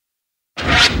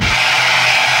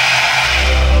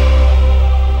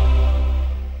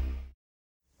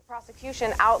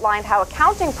prosecution outlined how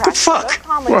accounting practices of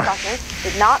Conley Productions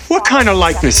did not. What kind of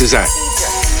likeness is that?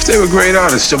 If they were great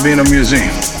artists, they'll be in a museum.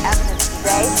 Evidence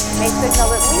today may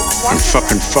signal at least one. I'm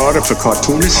fucking fodder for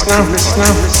cartoonists now.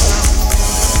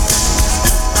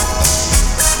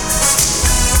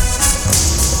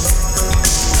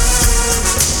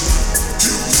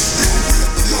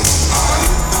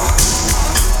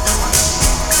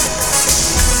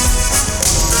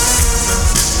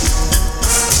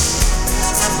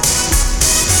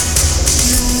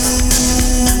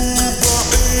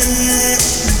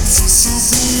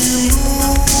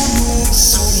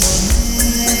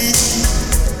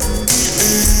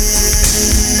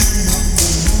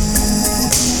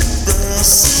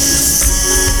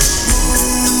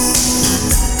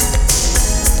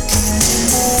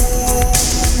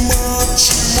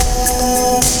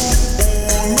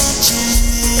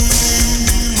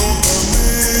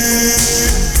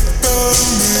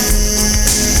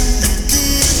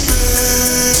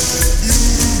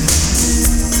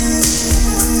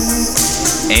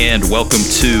 And welcome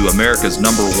to America's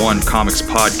 #1 comics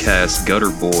podcast, Gutter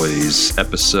Boys,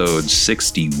 episode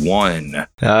 61.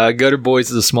 Gutter Boys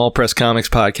is a small press comics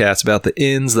podcast about the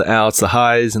ins, the outs, the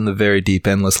highs, and the very deep,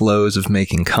 endless lows of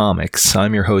making comics.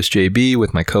 I'm your host, JB,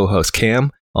 with my co-host,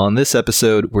 Cam. On this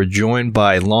episode, we're joined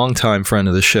by longtime friend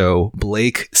of the show,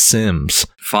 Blake Sims.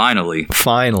 Finally,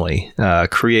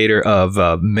 creator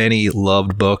of many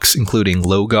loved books, including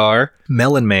Logar,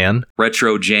 Melon Man,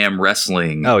 Retro Jam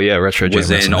Wrestling. Oh yeah, Retro Jam was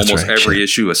Wrestling. in almost every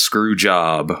issue of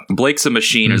Screwjob. Blake's a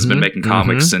machine, has been making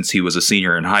comics since he was a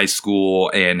senior in high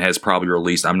school and has probably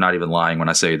released, I'm not even lying when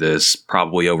I say this,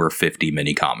 probably over 50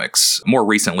 mini comics. More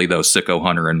recently though, Sicko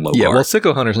Hunter and Logar. Yeah, well,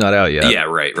 Sicko Hunter's not out yet. Yeah,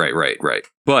 right.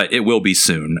 But it will be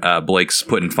soon. Blake's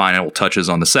putting final touches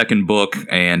on the second book,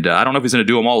 and I don't know if he's going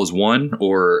to do them all as one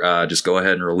or just go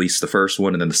ahead and release the first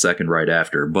one and then the second right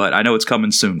after. But I know it's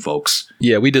coming soon, folks.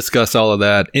 Yeah, we discussed all of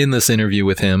that in this interview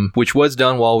with him, which was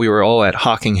done while we were all at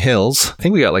Hocking Hills. I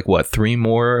think we got 3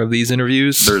 more of these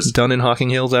interviews done in Hocking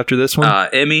Hills after this one?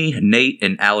 Emmy, Nate,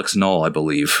 and Alex Knoll, I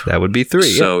believe. That would be 3.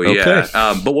 So, yeah. Okay.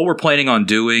 Yeah. But what we're planning on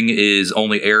doing is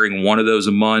only airing one of those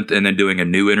a month and then doing a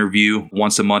new interview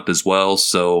once a month as well.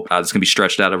 So it's going to be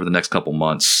stretched out over the next couple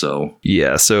months. So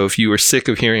yeah, so if you were sick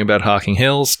of hearing about Hocking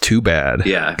Hills, too bad.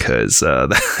 Yeah. Because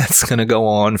that's going to go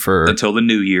on for... until the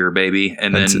new year, baby.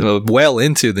 And then... well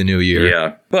into the new year.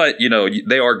 Yeah. But,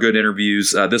 they are good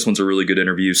interviews. This one's a really good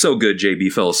interview. So good,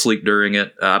 JB fell asleep during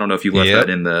it. I don't know if you left that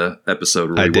in the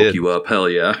episode where we woke you up. Hell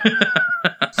yeah.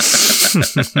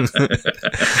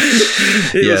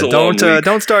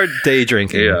 Don't start day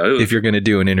drinking if you're going to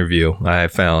do an interview, I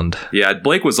found. Yeah,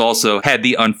 Blake had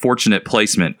the unfortunate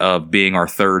placement of being our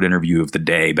third interview of the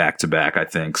day back to back, I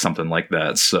think, something like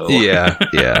that. So yeah,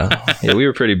 we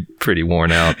were pretty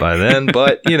worn out by then,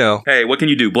 but hey, what can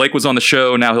you do? Blake was on the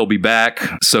show, now he'll be back.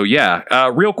 So yeah,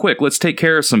 real quick, let's take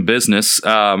care of some business.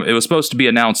 It was supposed to be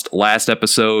announced last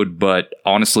episode, but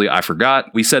honestly, I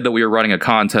forgot. We said that we were running a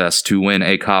contest to win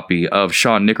a copy of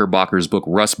Sean Knickerbocker's book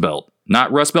Rust Belt.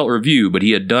 Not Rust Belt Review, but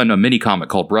he had done a mini comic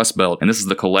called Rust Belt, and this is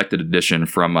the collected edition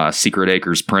from Secret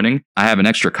Acres Printing. I have an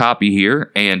extra copy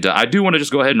here, and I do want to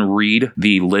just go ahead and read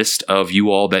the list of you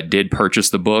all that did purchase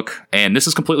the book, and this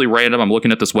is completely random. I'm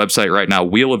looking at this website right now,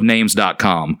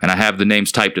 wheelofnames.com, and I have the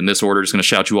names typed in this order. Just going to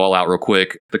shout you all out real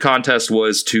quick. The contest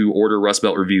was to order Rust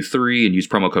Belt Review 3 and use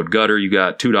promo code GUTTER. You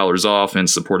got $2 off and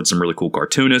supported some really cool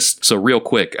cartoonists. So real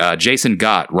quick, Jason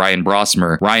Gott, Ryan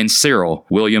Brosmer, Ryan Cyril,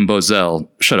 William Bozell,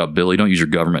 shut up, Billy, don't use your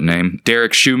government name,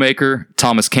 Derek Shoemaker,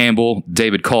 Thomas Campbell,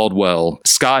 David Caldwell,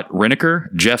 Scott Reneker,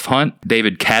 Jeff Hunt,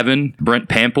 David Cavan, Brent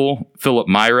Pample, Philip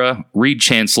Myra, Reed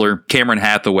Chancellor, Cameron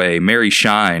Hathaway, Mary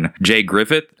Shine, Jay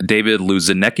Griffith, David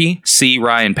Luzanecki, C.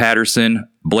 Ryan Patterson,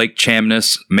 Blake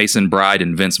Chamness, Mason Bride,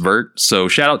 and Vince Vert. So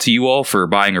shout out to you all for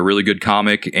buying a really good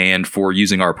comic and for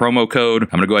using our promo code. I'm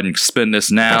going to go ahead and spin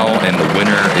this now, and the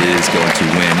winner is going to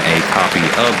win a copy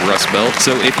of Rust Belt.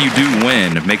 So if you do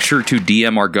win, make sure to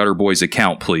DM our Gutter Boys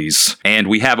account, please. And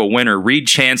we have a winner, Reed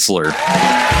Chancellor, in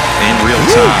real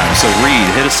time. So Reed,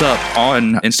 hit us up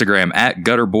on Instagram at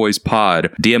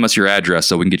GutterBoysPod. DM us your address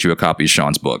so we can get you a copy of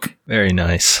Sean's book. Very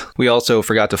nice. We also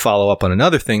forgot to follow up on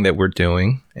another thing that we're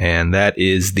doing, and that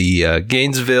is the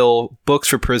Gainesville Books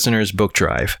for Prisoners book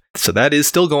drive. So that is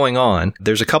still going on.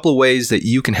 There's a couple of ways that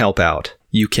you can help out.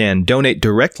 You can donate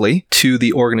directly to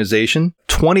the organization.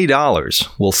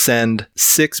 $20 will send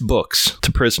 6 books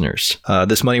to prisoners.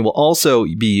 This money will also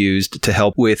be used to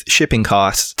help with shipping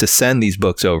costs to send these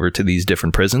books over to these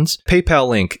different prisons. PayPal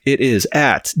link, it is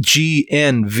at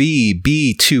GNVB2P.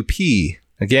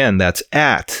 Again, that's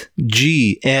at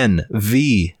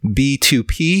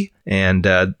GNVB2P. And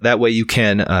that way you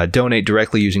can donate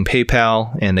directly using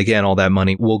PayPal. And again, all that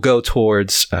money will go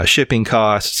towards shipping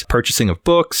costs, purchasing of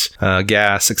books,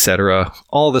 gas, etc.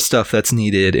 All the stuff that's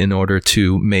needed in order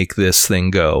to make this thing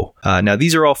go. Now,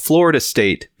 these are all Florida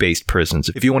state-based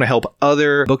prisons. If you want to help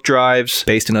other book drives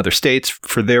based in other states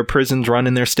for their prisons run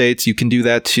in their states, you can do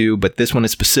that too. But this one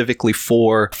is specifically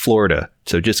for Florida.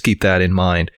 So just keep that in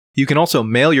mind. You can also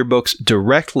mail your books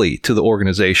directly to the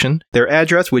organization. Their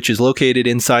address, which is located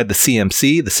inside the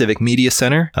CMC, the Civic Media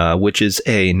Center, which is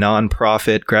a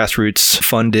nonprofit,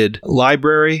 grassroots-funded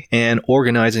library and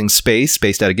organizing space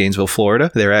based out of Gainesville,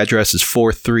 Florida. Their address is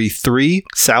 433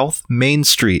 South Main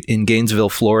Street in Gainesville,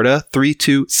 Florida,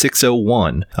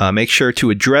 32601. Make sure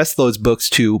to address those books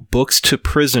to Books to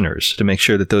Prisoners to make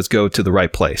sure that those go to the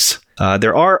right place.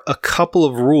 There are a couple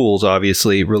of rules,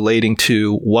 obviously, relating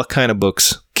to what kind of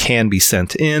books can be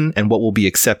sent in and what will be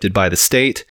accepted by the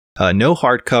state. No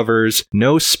hardcovers,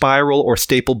 no spiral or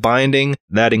staple binding.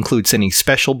 That includes any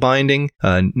special binding.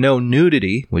 No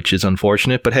nudity, which is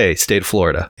unfortunate, but hey, state of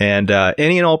Florida. And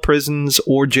any and all prisons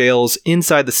or jails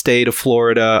inside the state of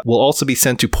Florida will also be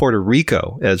sent to Puerto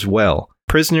Rico as well.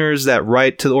 Prisoners that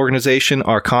write to the organization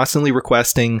are constantly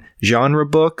requesting genre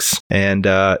books, and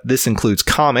this includes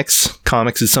comics.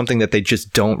 Comics is something that they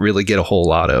just don't really get a whole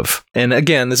lot of. And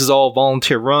again, this is all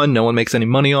volunteer run. No one makes any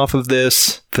money off of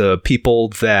this. The people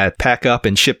that pack up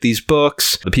and ship these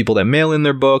books, the people that mail in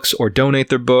their books or donate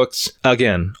their books,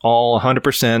 again, all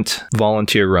 100%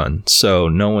 volunteer run. So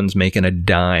no one's making a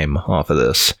dime off of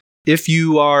this. If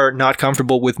you are not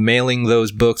comfortable with mailing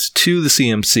those books to the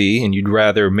CMC and you'd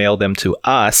rather mail them to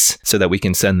us so that we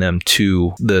can send them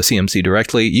to the CMC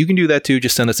directly, you can do that too.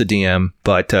 Just send us a DM.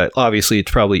 But obviously,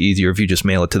 it's probably easier if you just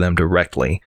mail it to them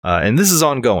directly. And this is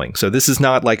ongoing. So this is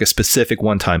not like a specific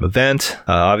one-time event.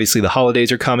 Obviously, the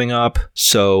holidays are coming up.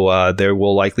 So there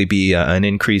will likely be an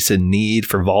increase in need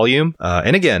for volume.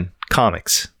 And again,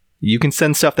 comics. You can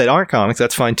send stuff that aren't comics,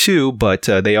 that's fine too, but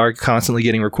they are constantly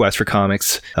getting requests for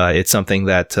comics. It's something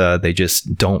that they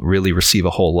just don't really receive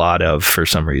a whole lot of for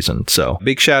some reason. So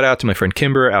big shout out to my friend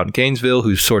Kimber out in Gainesville,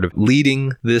 who's sort of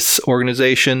leading this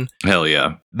organization. Hell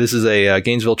yeah. This is a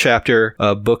Gainesville chapter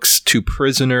of Books to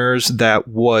Prisoners that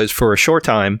was for a short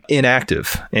time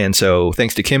inactive. And so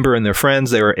thanks to Kimber and their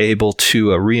friends, they were able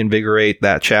to reinvigorate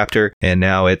that chapter. And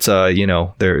now it's,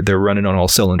 they're running on all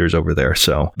cylinders over there.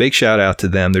 So big shout out to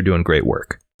them. They're doing great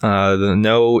work.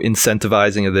 No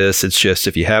incentivizing of this. It's just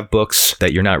if you have books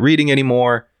that you're not reading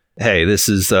anymore, hey, this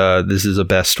is a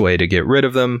best way to get rid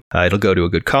of them. It'll go to a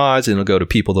good cause and it'll go to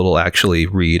people that'll actually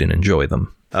read and enjoy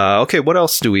them. Okay, what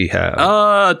else do we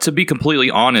have? To be completely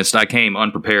honest, I came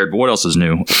unprepared, but what else is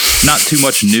new? Not too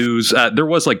much news. There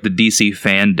was like the DC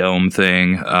fandom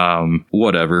thing.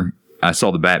 Whatever. I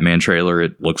saw the Batman trailer.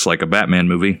 It looks like a Batman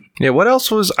movie. Yeah, what else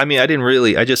was... I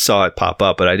just saw it pop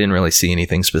up, but I didn't really see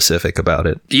anything specific about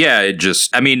it. Yeah,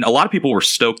 a lot of people were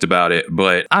stoked about it,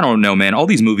 but I don't know, man. All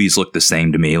these movies look the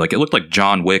same to me. Like, it looked like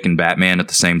John Wick and Batman at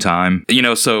the same time.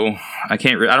 So I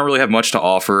don't really have much to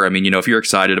offer. If you're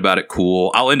excited about it, cool.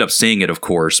 I'll end up seeing it, of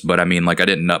course, but I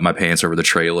didn't nut my pants over the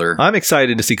trailer. I'm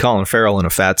excited to see Colin Farrell in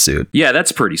a fat suit. Yeah,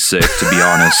 that's pretty sick, to be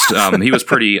honest. He was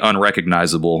pretty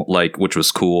unrecognizable, which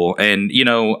was cool. And,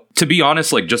 to be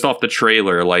honest, just off the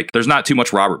trailer, there's not too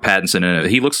much Robert Pattinson in it.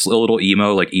 He looks a little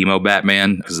emo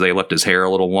Batman, because they left his hair a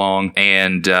little long.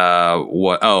 And,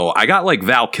 I got,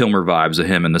 Val Kilmer vibes of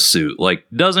him in the suit.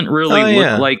 Doesn't really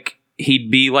look like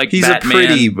he'd be like he's Batman. He's a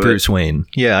pretty Bruce Wayne.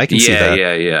 Yeah, I can see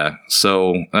that. Yeah.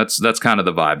 So that's kind of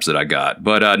the vibes that I got.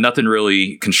 But nothing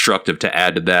really constructive to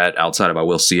add to that outside of I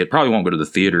will see it. Probably won't go to the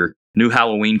theater. New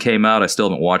Halloween came out. I still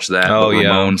haven't watched that. Oh, but yeah.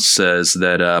 Ramon says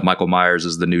that Michael Myers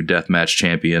is the new deathmatch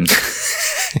champion.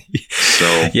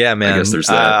 So yeah, man. I guess there's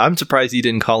that. I'm surprised he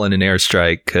didn't call in an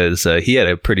airstrike because he had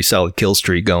a pretty solid kill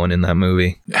streak going in that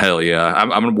movie. Hell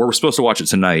yeah. We're supposed to watch it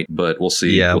tonight, but we'll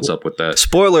see what's up with that.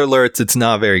 Spoiler alerts, it's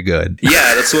not very good.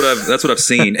 Yeah, that's what I've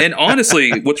seen. And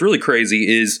honestly, what's really crazy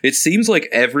is it seems like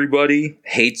everybody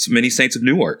hates Many Saints of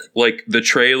Newark. The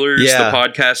trailers, the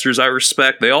podcasters I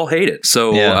respect, they all hate it.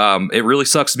 So it really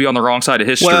sucks to be on the wrong side of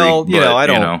history. Well, I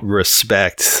don't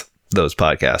respect those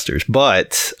podcasters,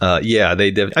 but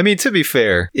they did. To be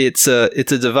fair, it's a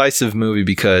divisive movie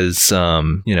because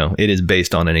it is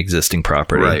based on an existing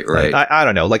property. Right. I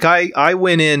don't know. I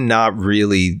went in not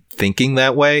really thinking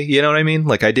that way. You know what I mean?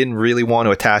 I didn't really want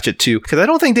to attach it to, because I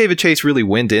don't think David Chase really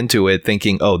went into it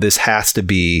thinking, oh, this has to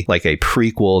be a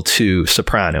prequel to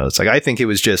Sopranos. I think it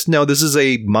was just, no, this is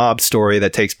a mob story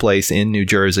that takes place in New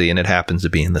Jersey and it happens to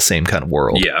be in the same kind of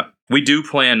world. Yeah. We do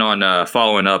plan on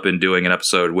following up and doing an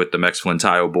episode with the Mex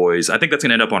Flintayo boys. I think that's going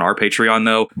to end up on our Patreon,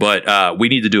 though. But we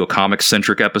need to do a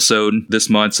comic-centric episode this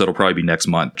month, so it'll probably be next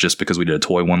month, just because we did a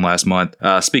toy one last month.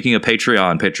 Speaking of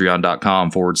Patreon,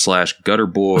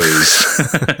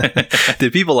 patreon.com/gutterboys.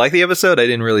 Did people like the episode? I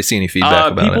didn't really see any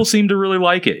feedback about it. People seem to really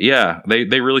like it. Yeah,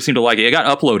 they really seem to like it. It got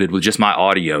uploaded with just my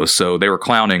audio, so they were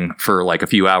clowning for like a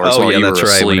few hours while you were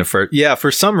asleep.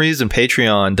 For some reason,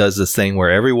 Patreon does this thing where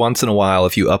every once in a while,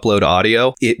 if you upload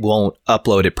audio, it won't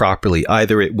upload it properly.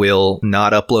 Either it will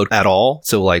not upload at all,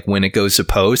 so like when it goes to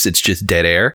post, it's just dead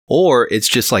air, or it's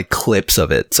just like clips of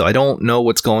it. So I don't know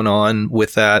what's going on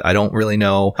with that. I don't really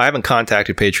know. I haven't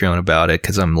contacted Patreon about it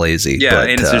because I'm lazy. Yeah,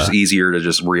 and it's just easier to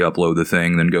just re-upload the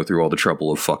thing than go through all the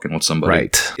trouble of fucking with somebody.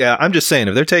 Right. Yeah, I'm just saying,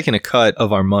 if they're taking a cut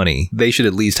of our money, they should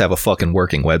at least have a fucking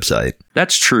working website.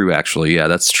 That's true, actually. Yeah,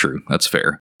 that's true. That's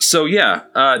fair. So yeah,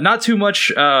 not too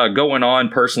much going on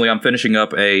personally. I'm finishing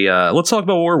up let's talk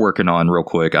about what we're working on real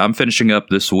quick. I'm finishing up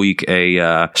this week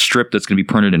a strip that's going to be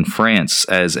printed in France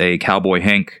as a Cowboy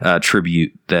Hank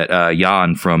tribute that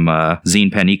Jan from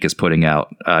Zine Panique is putting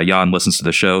out. Jan listens to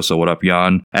the show, so what up,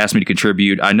 Jan? Asked me to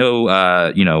contribute. I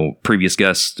know, previous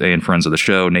guests and friends of the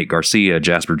show, Nate Garcia,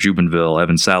 Jasper Jubenville,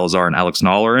 Evan Salazar, and Alex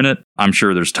Knoll are in it. I'm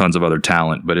sure there's tons of other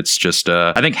talent, but it's just,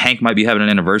 I think Hank might be having an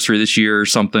anniversary this year or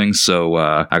something, so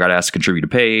I got asked to contribute a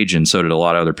page, and so did a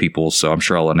lot of other people, so I'm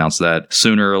sure I'll announce that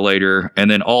sooner or later.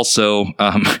 And then also,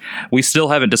 we still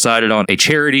haven't decided on a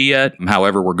charity yet.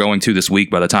 However, we're going to this week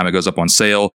by the time it goes up on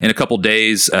sale. In a couple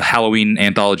days, a Halloween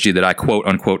anthology that I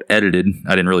quote-unquote edited.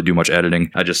 I didn't really do much editing.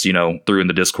 I just, threw in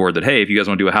the Discord that, hey, if you guys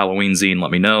want to do a Halloween zine,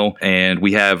 let me know. And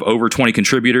we have over 20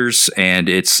 contributors, and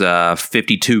it's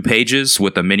 52 pages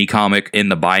with a mini comic in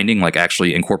the binding, like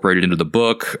actually incorporated into the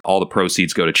book. All the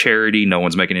proceeds go to charity. No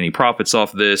one's making any profits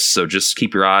off this, so just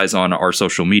keep your eyes on our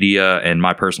social media and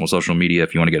my personal social media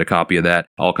if you want to get a copy of that.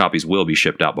 All copies will be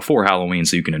shipped out before Halloween,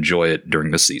 so you can enjoy it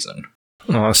during this season.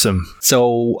 Awesome.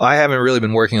 So I haven't really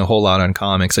been working a whole lot on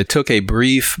comics. I took a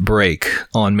brief break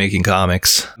on making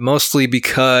comics, mostly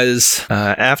because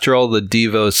after all the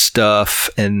Devo stuff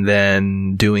and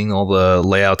then doing all the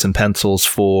layouts and pencils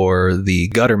for the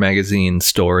Gutter magazine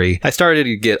story, I started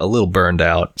to get a little burned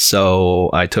out. So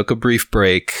I took a brief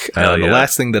break. The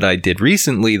last thing that I did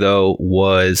recently, though,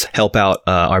 was help out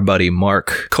our buddy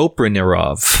Mark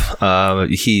Kopranirov.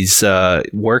 He's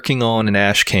working on an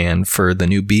ash can for the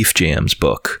new Beef Jams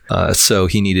book. So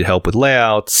he needed help with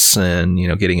layouts and,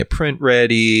 getting it print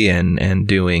ready and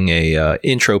doing a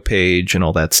intro page and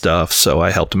all that stuff. So I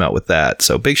helped him out with that.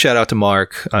 So big shout out to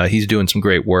Mark. He's doing some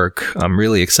great work. I'm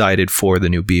really excited for the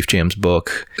new Beef Jams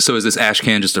book. So is this ash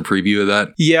can just a preview of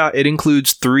that? Yeah, it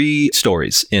includes 3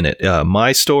 stories in it.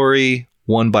 My story,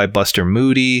 one by Buster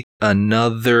Moody,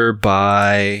 another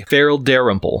by Farrell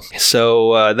Dalrymple.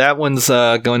 So that one's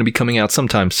going to be coming out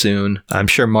sometime soon. I'm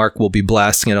sure Mark will be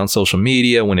blasting it on social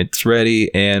media when it's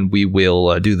ready, and we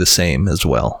will do the same as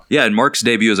well. Yeah, and Mark's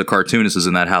debut as a cartoonist is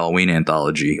in that Halloween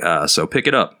anthology, so pick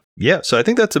it up. Yeah, so I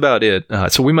think that's about it.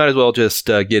 So we might as well just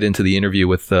get into the interview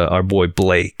with our boy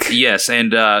Blake. Yes,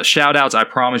 and shout outs. I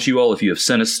promise you all, if you have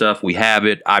sent us stuff, we have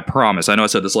it. I promise. I know I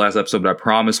said this last episode, but I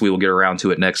promise we will get around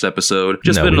to it next episode.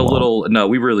 No,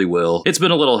 we really will. It's been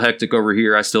a little hectic over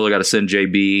here. I still got to send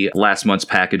JB last month's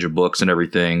package of books and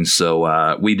everything,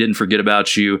 so we didn't forget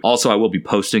about you. Also, I will be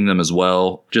posting them as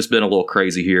well. Just been a little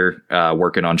crazy here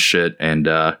working on shit, and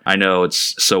I know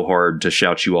it's so hard to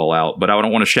shout you all out, but I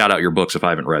don't want to shout out your books if I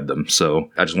haven't read them. So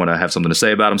I just want to have something to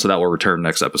say about them, so that will return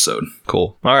next episode.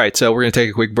 Cool. All right, so we're going to take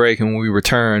a quick break, and when we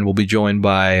return, we'll be joined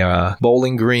by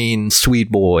Bowling Green sweet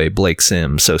boy Blake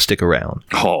Sims, so stick around.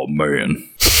 Oh, man.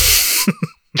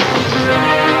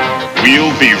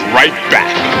 We'll be right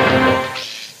back.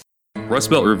 Rust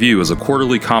Belt Review is a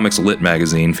quarterly comics lit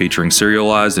magazine featuring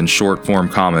serialized and short-form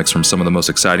comics from some of the most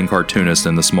exciting cartoonists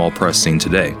in the small press scene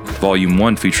today. Volume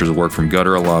 1 features work from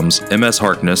Gutter alums M.S.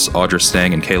 Harkness, Audra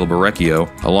Stang, and Caleb Orecchio,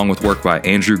 along with work by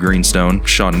Andrew Greenstone,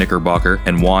 Sean Knickerbocker,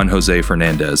 and Juan Jose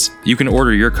Fernandez. You can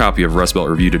order your copy of Rust Belt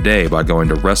Review today by going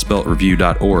to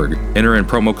rustbeltreview.org. Enter in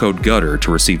promo code GUTTER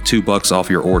to receive $2 off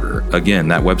your order. Again,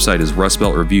 that website is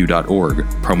rustbeltreview.org,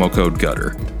 promo code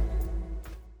GUTTER.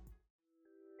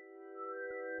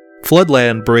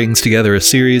 Floodland brings together a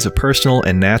series of personal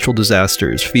and natural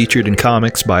disasters featured in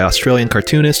comics by Australian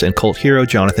cartoonist and cult hero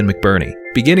Jonathan McBurney.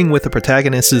 Beginning with the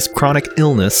protagonist's chronic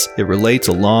illness, it relates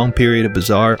a long period of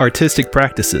bizarre artistic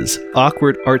practices,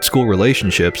 awkward art school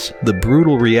relationships, the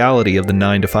brutal reality of the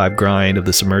 9-to-5 grind of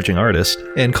this emerging artist,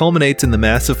 and culminates in the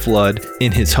massive flood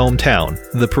in his hometown.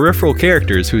 The peripheral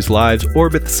characters whose lives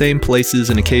orbit the same places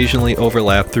and occasionally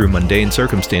overlap through mundane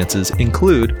circumstances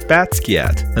include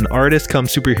Basquiat, an artist come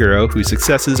superhero whose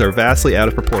successes are vastly out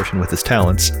of proportion with his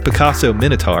talents, Picasso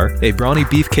Minotaur, a brawny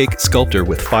beefcake sculptor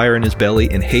with fire in his belly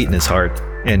and hate in his heart,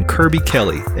 and Kirby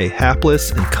Kelly, a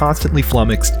hapless and constantly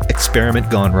flummoxed experiment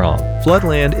gone wrong.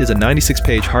 Floodland is a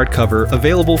 96-page hardcover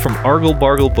available from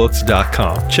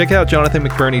arglebarglebooks.com. Check out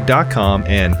jonathanmcburney.com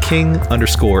and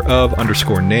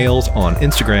king_of_nails on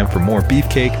Instagram for more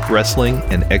beefcake, wrestling,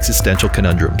 and existential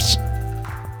conundrums.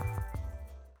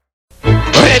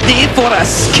 Ready for a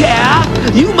scare?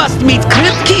 You must meet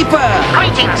Crypt Keeper!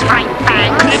 Greetings, Frank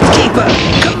Fangs. Crypt Keeper,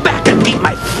 come back and meet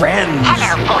my friends!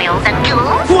 Hello, boils and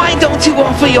ghouls. Why don't you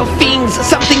offer your fiends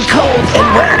something cold and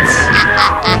wet?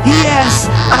 Yes,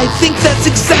 I think that's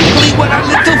exactly what our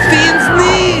little fiends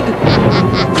need!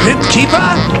 Crypt Keeper,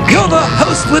 you're the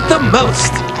host with the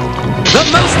most! The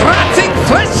most rotting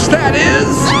flesh, that is!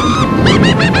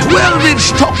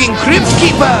 12-inch talking Crypt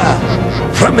Keeper!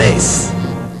 From Ace.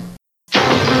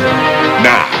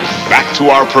 Now, back to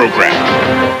our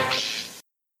program.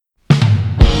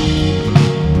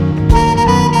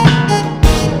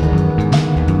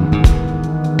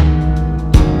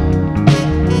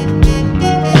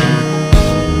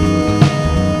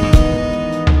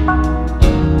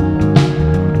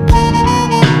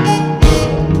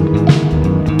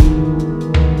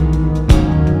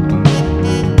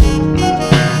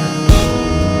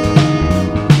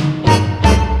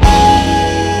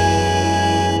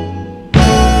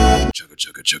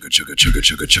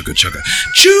 Chugga.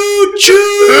 Choo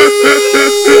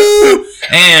choo!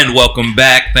 And welcome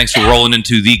back. Thanks for rolling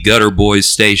into the Gutter Boys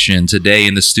station. Today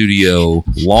in the studio,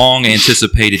 long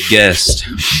anticipated guest,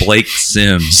 Blake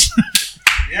Sims.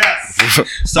 Yes.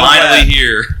 Finally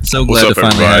here. So What's glad up, to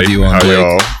finally everybody? have you on, How Blake.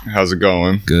 y'all? How's it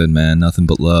going? Good, man. Nothing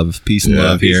but love. Peace and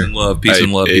love Peace here. and love. Peace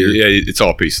and love Hey, here. Yeah, it's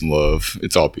all peace and love.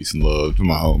 It's all peace and love to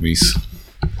my homies.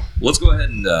 Let's go ahead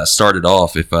and start it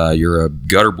off. If you're a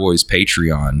Gutter Boys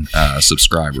Patreon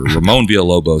subscriber, Ramon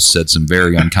Villalobos said some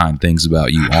very unkind things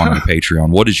about you on our Patreon.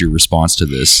 What is your response to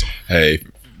this? Hey,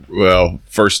 well,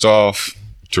 first off,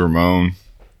 to Ramon,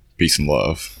 peace and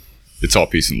love. It's all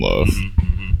peace and love.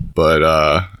 Mm-hmm. But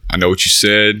I know what you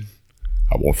said.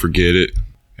 I won't forget it,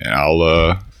 and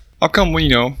I'll come when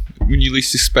you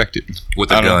least expect it. With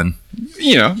a gun.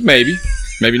 Maybe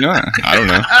not. I don't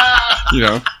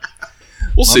know.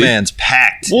 We'll see. My man's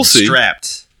packed. We'll see.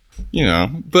 Strapped.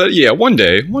 But yeah, one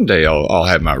day I'll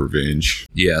have my revenge.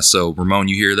 Yeah, so Ramon,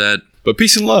 you hear that? But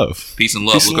peace and love. Peace and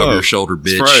love. Peace Look and over love. your shoulder,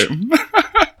 bitch. That's right.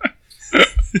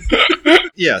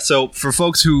 Yeah, so for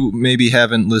folks who maybe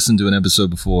haven't listened to an episode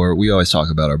before, we always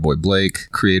talk about our boy Blake,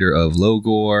 creator of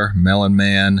Logor, Melon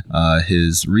Man,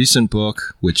 his recent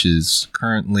book, which is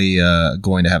currently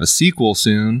going to have a sequel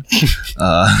soon.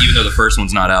 Even though the first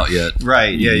one's not out yet.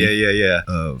 Right, yeah.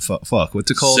 Fuck, what's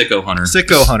it called? Sicko Hunter.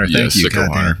 Sicko Hunter, thank you. Sicko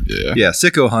Goddamn. Hunter. Yeah. Yeah,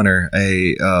 Sicko Hunter,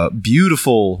 a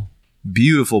beautiful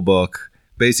book,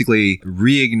 basically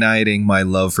reigniting my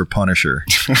love for Punisher.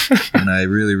 And I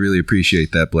really, really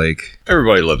appreciate that, Blake.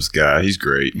 Everybody loves this guy. He's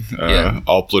great. Yeah.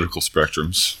 All political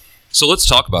spectrums. So let's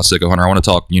talk about Sicko Hunter. I want to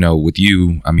talk, with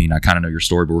you. I mean, I kind of know your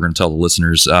story, but we're going to tell the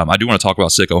listeners. I do want to talk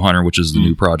about Sicko Hunter, which is the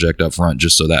new project up front,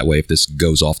 just so that way if this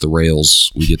goes off the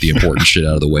rails, we get the important shit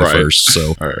out of the way Right. first.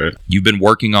 So All right. you've been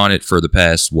working on it for the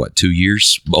past, 2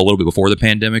 years? A little bit before the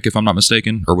pandemic, if I'm not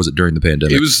mistaken? Or was it during the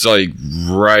pandemic? It was like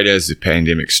right as the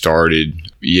pandemic started.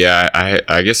 Yeah,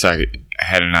 I guess I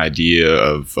had an idea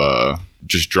of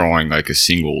just drawing like a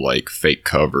single like fake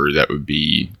cover that would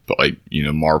be like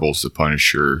Marvel's The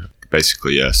Punisher,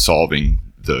 basically solving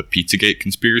the Pizzagate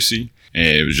conspiracy,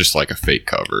 and it was just like a fake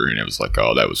cover, and it was like,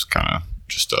 oh, that was kind of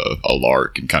just a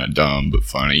lark and kind of dumb but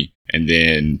funny. And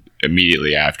then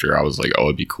immediately after, I was like, oh,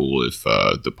 it'd be cool if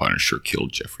the Punisher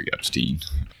killed Jeffrey Epstein.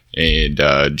 And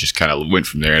just kind of went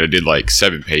from there. And I did like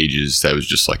 7 pages that was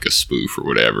just like a spoof or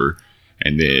whatever.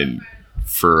 And then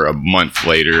for a month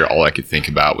later, all I could think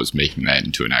about was making that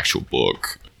into an actual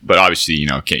book. But obviously,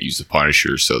 can't use the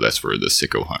Punisher, so that's where the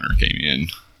Sicko Hunter came in.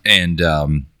 And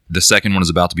the second one is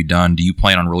about to be done. Do you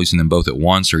plan on releasing them both at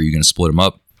once, or are you going to split them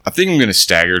up? I think I'm going to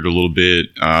stagger it a little bit.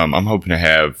 I'm hoping to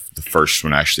have the first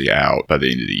one actually out by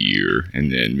the end of the year,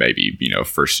 and then maybe,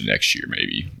 first of next year,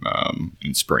 maybe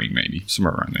in spring, maybe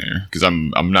somewhere around there. Because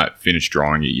I'm not finished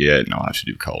drawing it yet, and I'll have to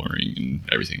do coloring and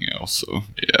everything else. So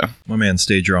yeah, my man,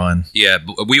 stay drawing. Yeah,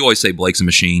 we always say Blake's a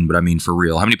machine, but I mean for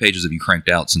real, how many pages have you cranked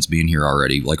out since being here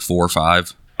already? Like 4 or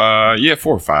 5? Yeah,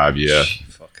 4 or 5. Yeah.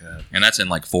 And that's in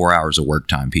like 4 hours of work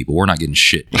time, people. We're not getting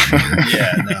shit done here.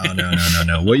 Yeah,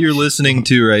 no. What you're listening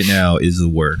to right now is the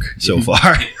work so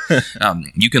far.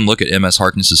 You can look at MS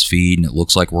Harkness's feed, and it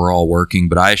looks like we're all working,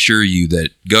 but I assure you that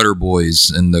Gutter Boys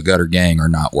and the Gutter Gang are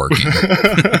not working.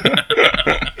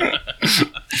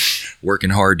 Working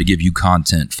hard to give you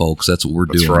content, folks. That's what we're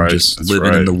doing. Right. Just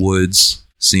living in the woods,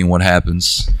 seeing what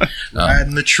happens.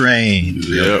 Riding the train.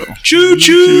 Yeah.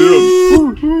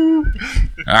 Choo-choo!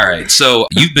 All right, so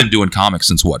you've been doing comics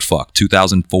since what,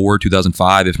 2004,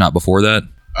 2005, if not before that?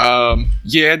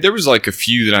 Yeah, there was like a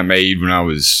few that I made when I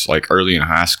was like early in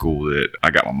high school that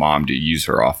I got my mom to use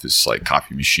her office like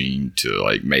copy machine to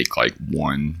like make like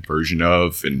one version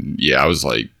of. And yeah, I was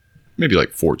like maybe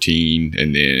like 14.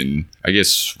 And then I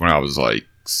guess when I was like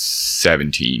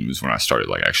 17 was when I started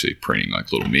like actually printing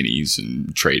like little minis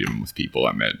and trading them with people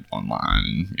I met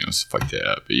online and stuff like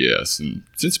that. But yes, and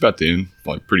since about then,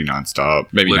 like pretty nonstop.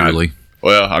 Maybe literally. Not.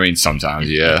 Well, I mean sometimes,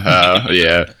 yeah,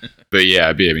 yeah. But yeah,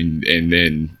 I mean, and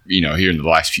then here in the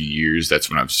last few years, that's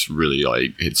when I've really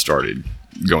like had started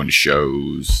going to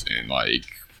shows and like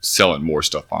selling more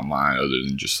stuff online other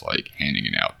than just like handing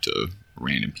it out to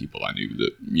random people I knew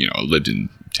that lived in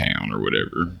town or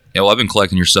whatever. Yeah, well, I've been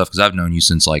collecting your stuff because I've known you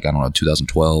since like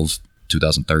 2012,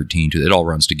 2013. It all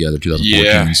runs together.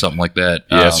 2014, something like that.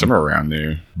 Yeah, somewhere around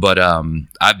there. But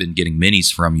I've been getting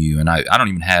minis from you, and I don't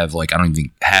even have I don't even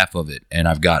think half of it, and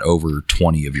I've got over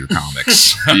 20 of your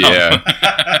comics. Yeah.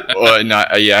 Well, and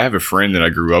I have a friend that I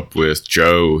grew up with,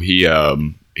 Joe.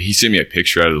 He sent me a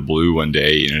picture out of the blue one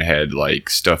day, and it had like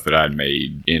stuff that I'd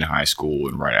made in high school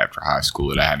and right after high school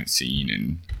that I haven't seen.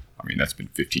 And I mean, that's been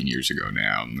 15 years ago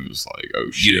now. And it was like, oh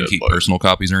shit. You didn't keep personal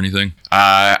copies or anything?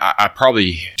 I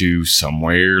probably do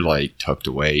somewhere like tucked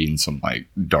away in some like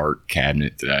dark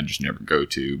cabinet that I just never go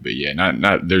to. But yeah,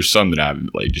 not there's some that I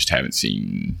like just haven't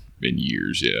seen in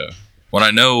years. Yeah. Well,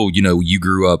 I know, you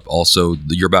grew up also,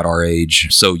 you're about our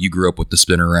age, so you grew up with the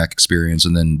spinner rack experience,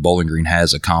 and then Bowling Green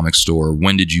has a comic store.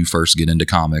 When did you first get into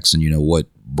comics, and what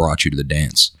brought you to the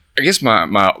dance? I guess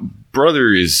my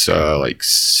brother is like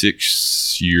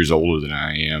 6 years older than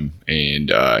I am, and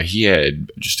he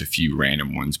had just a few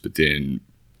random ones, but then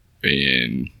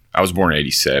I was born in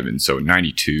 87, so in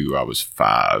 92 I was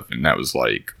 5, and that was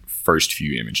like first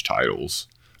few Image titles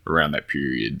around that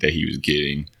period that he was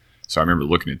getting. So I remember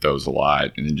looking at those a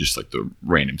lot, and then just like the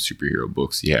random superhero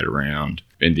books he had around.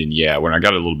 And then, yeah, when I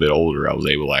got a little bit older, I was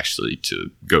able actually to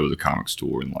go to the comic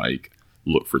store and like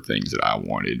look for things that I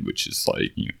wanted, which is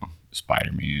like,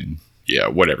 Spider-Man, yeah,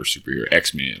 whatever superhero,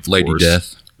 X-Men, of Lady course.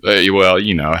 Death. Well,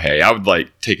 hey, I would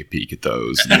like take a peek at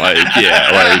those. And, like, yeah,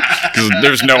 like, 'cause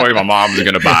there's no way my mom was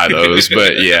going to buy those,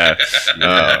 but yeah.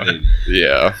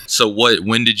 Yeah. So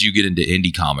when did you get into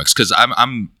indie comics? Because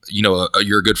I'm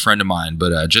you're a good friend of mine,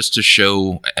 but just to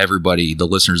show everybody, the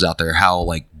listeners out there, how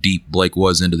like deep Blake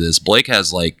was into this. Blake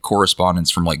has like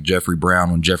correspondence from like Jeffrey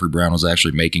Brown when Jeffrey Brown was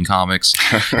actually making comics,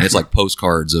 and it's like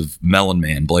postcards of Melon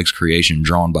Man, Blake's creation,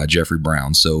 drawn by Jeffrey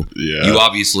Brown. So you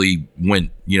obviously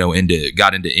went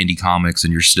got into indie comics,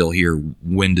 and you're still here.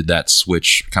 When did that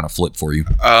switch kind of flip for you?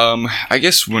 I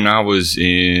guess when I was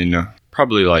in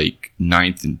probably like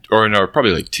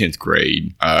 10th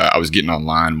grade, I was getting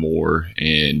online more,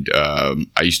 and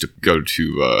I used to go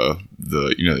to the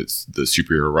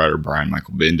superhero writer Brian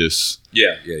Michael Bendis.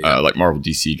 Yeah. Like Marvel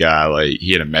DC guy. Like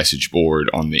he had a message board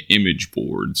on the Image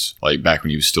boards, like back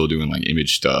when he was still doing like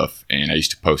Image stuff, and I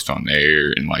used to post on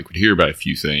there and like would hear about a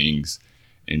few things.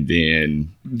 And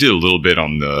then did a little bit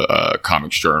on the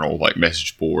Comics Journal, like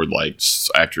message board, like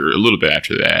a little bit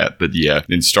after that. But yeah,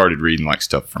 then started reading like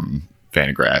stuff from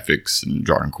Fantagraphics and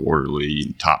Drawing Quarterly,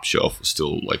 and Top Shelf was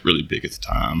still like really big at the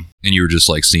time. And you were just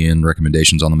like seeing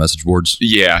recommendations on the message boards?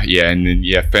 Yeah. And then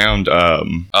found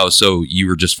so you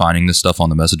were just finding this stuff on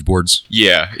the message boards?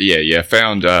 Yeah.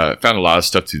 Found a lot of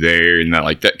stuff through there, and that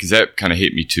like that, because that kind of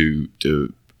hit me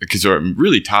because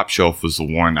really Top Shelf was the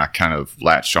one I kind of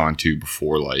latched onto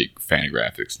before like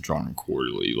Fantagraphics and Drawing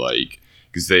Quarterly, like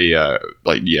because they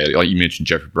like you mentioned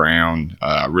Jeffrey Brown.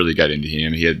 I really got into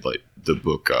him. He had like the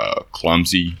book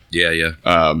Clumsy. Yeah.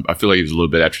 I feel like it was a little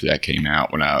bit after that came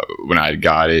out when I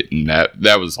got it, and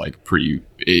that was like pretty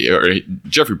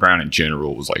Jeffrey Brown in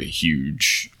general was like a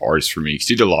huge artist for me because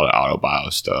he did a lot of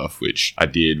autobio stuff, which I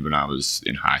did when I was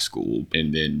in high school.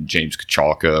 And then James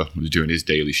Kachalka was doing his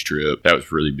daily strip. That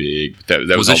was really big. That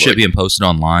was this shit being posted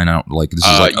online? I don't like this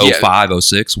is like 05,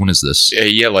 06. When is this?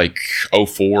 Yeah, like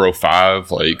 04,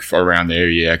 05, like around there.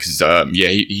 Yeah, because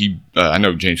he I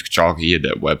know James Kachalka. He had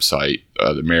that website,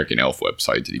 the American Elf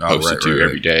website that he posted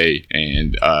every day,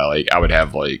 and like I would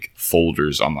have like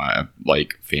folders on my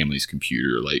like family's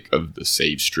computer, like of the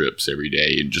save strips every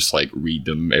day, and just like read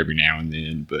them every now and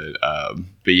then. But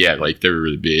yeah, like they were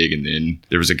really big. And then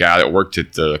there was a guy that worked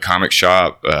at the comic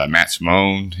shop, Matt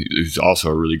Simone, who's also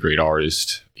a really great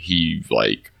artist. He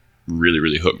like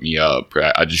really hooked me up.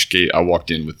 I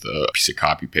walked in with a piece of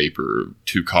copy paper,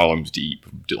 2 columns deep,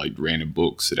 like random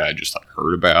books that I just like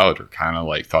heard about or kind of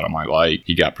like thought I might like.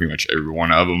 He got pretty much every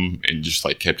one of them and just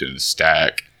like kept it in a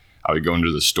stack. I would go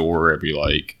into the store every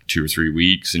like 2 or 3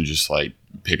 weeks and just like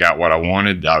pick out what I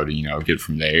wanted. I would, get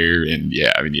from there. And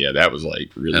that was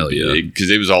like really big because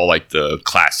it was all like the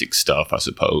classic stuff, I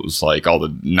suppose, like all the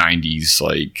 90s,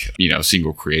 like,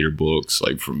 single creator books,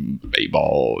 like from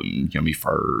 8-Ball and Yummy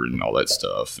Fur and all that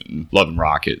stuff, and Love and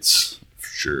Rockets for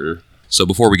sure. So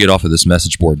before we get off of this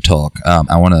message board talk,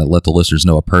 I want to let the listeners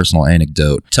know a personal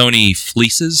anecdote. Tony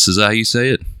Fleeces, is that how you say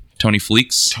it? Tony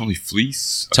Fleece? Tony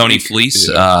Fleece? Tony Fleece,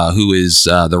 who is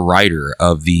the writer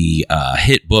of the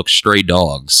hit book Stray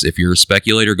Dogs. If you're a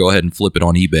speculator, go ahead and flip it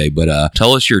on eBay. But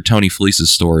tell us your Tony Fleece's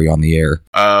story on the air.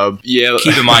 Yeah.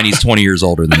 Keep in mind he's 20 years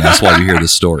older than us while you hear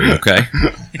this story, okay?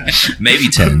 Maybe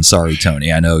 10. Sorry,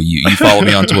 Tony. I know you follow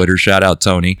me on Twitter. Shout out,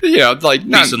 Tony. Yeah, like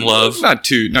peace and love. Not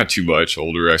too much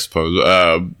older, I suppose.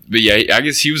 But yeah, I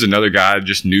guess he was another guy I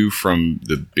just knew from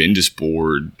the Bendis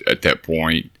board at that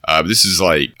point. This is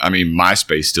like,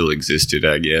 MySpace still existed,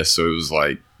 I guess. So it was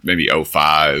like maybe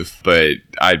 05. But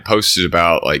I posted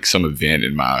about like some event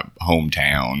in my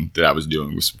hometown that I was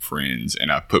doing with some friends.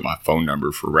 And I put my phone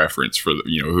number for reference for,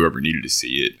 whoever needed to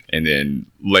see it. And then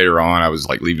later on, I was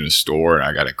like leaving a store and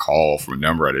I got a call from a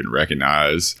number I didn't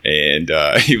recognize. And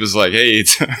he was like, "Hey,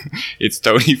 it's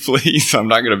Tony Fleece. I'm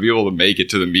not going to be able to make it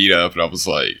to the meetup." And I was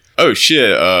like, "Oh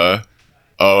shit, okay."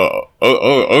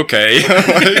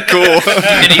 Cool.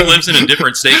 And he lives in a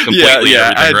different state completely.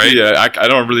 I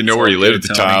don't really know where he lived at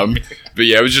the time. But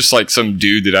yeah, it was just like some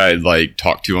dude that I had like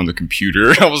talked to on the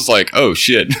computer. I was like, "Oh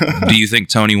shit." Do you think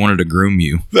Tony wanted to groom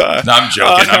you? No, I'm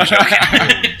joking.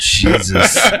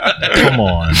 Jesus. Come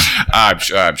on.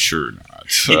 I'm sure not.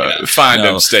 Fine,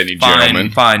 upstanding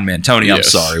gentlemen. Fine, man. Tony,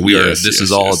 yes, I'm sorry. This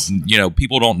is all,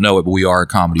 people don't know it, but we are a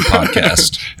comedy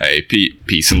podcast. Hey,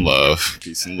 peace and love.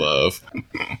 Peace and love.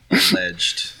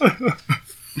 Alleged.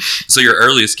 So your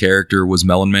earliest character was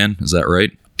Melon Man, is that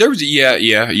right? There was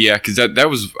because that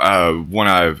was one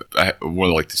of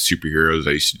like the superheroes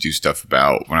I used to do stuff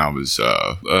about when I was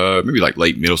maybe like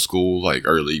late middle school, like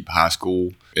early high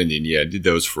school. And then, I did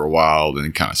those for a while, then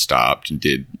kind of stopped and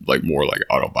did like more like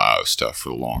autobio stuff for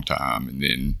a long time. And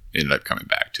then ended up coming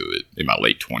back to it in my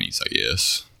late 20s, I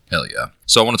guess. Hell yeah.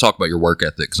 So I want to talk about your work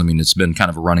ethic because, it's been kind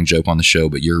of a running joke on the show,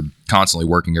 but you're constantly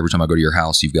working. Every time I go to your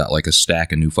house, you've got like a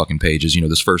stack of new fucking pages.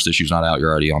 This first issue's not out.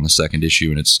 You're already on the second issue,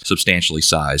 and it's substantially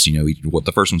sized.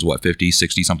 The first one's 50,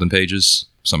 60 something pages?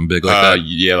 Something big like that?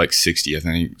 Yeah, like 60, I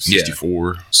think.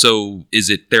 64. Yeah. So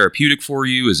is it therapeutic for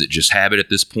you? Is it just habit at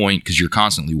this point? Because you're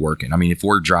constantly working. If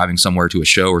we're driving somewhere to a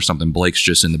show or something, Blake's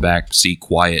just in the back seat,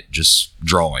 quiet, just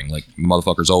drawing. Like,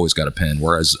 motherfucker's always got a pen,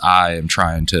 whereas I am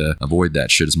trying to avoid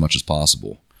that shit as much as possible.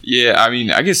 Yeah,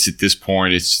 I guess at this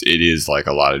point it is like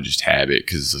a lot of just habit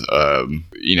because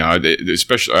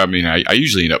especially I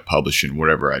usually end up publishing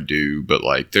whatever I do, but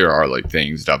like there are like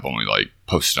things that I've only like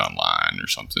posted online or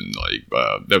something.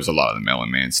 Like there was a lot of the Melon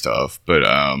Man stuff, but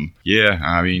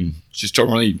just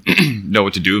don't really know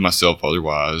what to do with myself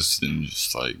otherwise than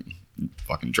just like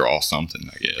fucking draw something,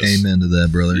 I guess. Amen to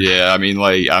that, brother. Yeah,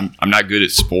 I'm not good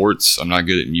at sports. I'm not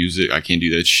good at music. I can't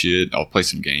do that shit. I'll play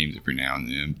some games every now and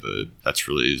then, but that's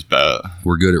really as bad.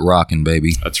 We're good at rocking,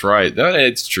 baby. That's right.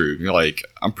 It's true. Like,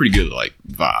 I'm pretty good at like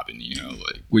vibing,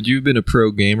 like. Would you have been a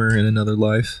pro gamer in another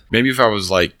life? Maybe if I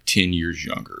was like 10 years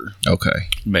younger. Okay.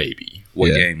 Maybe.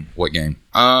 What game?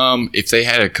 If they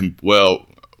had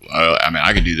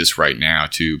I could do this right now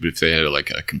too, but if they had like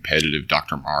a competitive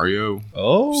Dr. Mario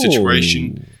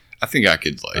situation, I think I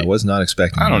could like. I was not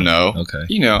expecting. I don't know. Okay.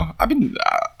 I've been.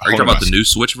 Are you talking about the new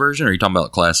Switch version, or are you talking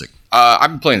about classic? I've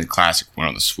been playing the classic one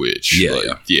on the Switch. Yeah,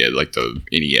 like the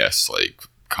NES like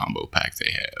combo pack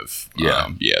they have.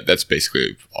 Yeah, that's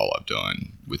basically all I've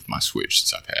done with my Switch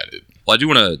since I've had it. Well, I do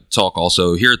want to talk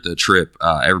also here at the trip.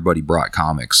 Everybody brought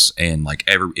comics, and like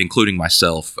including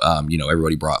myself,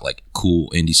 everybody brought like cool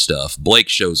indie stuff. Blake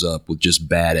shows up with just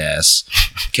badass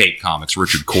Cape comics,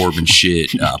 Richard Corbin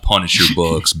shit, Punisher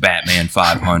books, Batman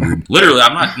 500. Literally,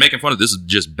 I'm not making fun of this. Is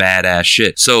just badass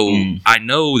shit. So I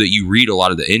know that you read a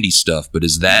lot of the indie stuff, but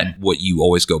is that what you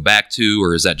always go back to,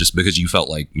 or is that just because you felt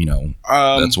like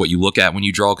that's what you look at when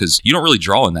you draw? Because you don't really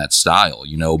draw in that style,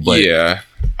 But yeah.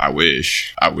 I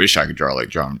wish I could draw like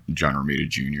John Romita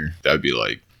Jr. That'd be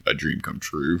like a dream come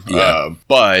true. Yeah.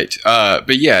 But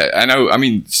yeah, I know. I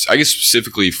mean, I guess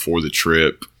specifically for the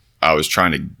trip, I was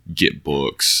trying to get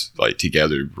books like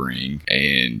together to bring,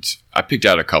 and I picked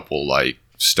out a couple like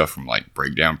stuff from like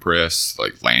Breakdown Press,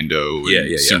 like Lando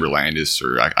and Simber Landis,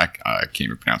 or I can't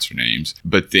even pronounce their names.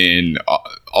 But then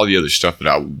all the other stuff that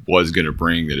I was gonna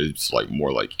bring that is like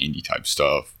more like indie type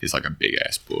stuff is like a big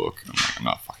ass book. I'm like, I'm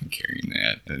not fucking carrying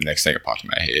that. And the next thing that popped in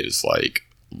my head is like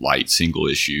light single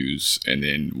issues, and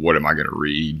then what am I gonna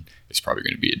read? It's probably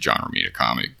gonna be a John Romita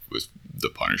comic with the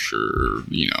Punisher,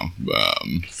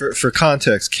 For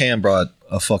context, Cam brought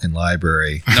a fucking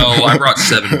library. No, I brought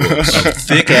 7 books.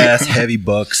 Thick ass, heavy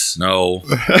books. No.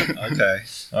 Okay.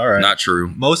 All right. Not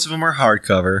true. Most of them are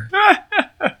hardcover.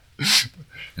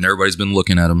 And everybody's been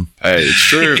looking at them. Hey, it's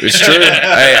true. It's true.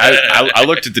 Hey, I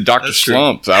looked at the Dr.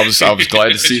 Slump. I was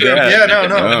glad to see that. Yeah,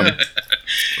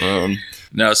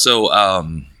 no. So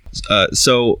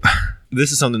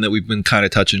this is something that we've been kind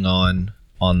of touching on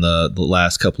the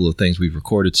last couple of things we've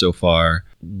recorded so far.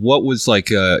 What was like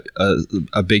a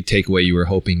big takeaway you were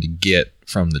hoping to get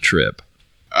from the trip?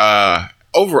 I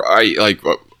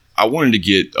wanted to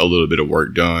get a little bit of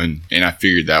work done, and I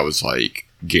figured that was like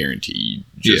guaranteed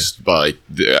just by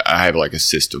I have like a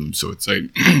system, so it's like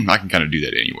I can kind of do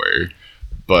that anywhere.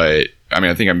 But I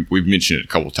mean, I think we've mentioned it a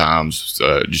couple times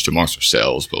just amongst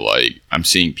ourselves, but like I'm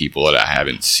seeing people that I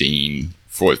haven't seen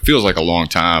for what feels like a long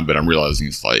time, but I'm realizing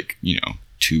it's like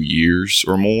 2 years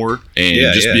or more,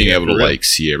 and being able to like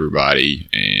see everybody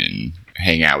and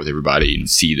hang out with everybody and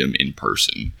see them in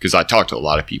person, because I talk to a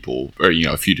lot of people, or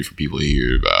a few different people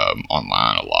here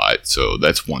online a lot, so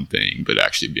that's one thing, but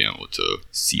actually being able to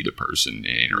see the person and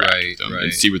interact with them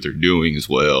and see what they're doing as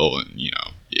well, and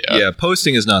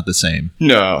posting is not the same.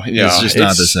 No, it's just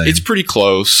not the same. It's pretty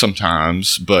close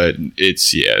sometimes, but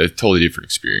it's a totally different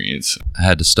experience. I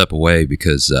had to step away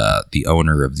because the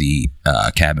owner of the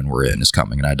cabin we're in is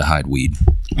coming, and I had to hide weed.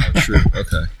 Oh, true.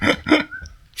 Okay.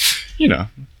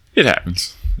 It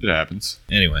happens.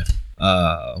 Anyway,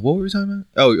 what were we talking about?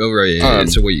 Oh, right. Yeah.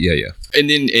 So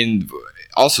And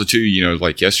also too,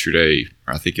 like yesterday,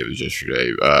 or I think it was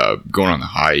yesterday, going on the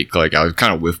hike, like I was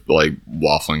kind of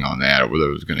waffling on that, or whether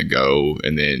it was going to go.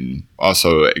 And then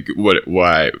also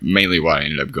why I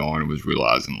ended up going was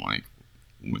realizing like,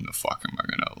 when the fuck am I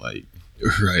going to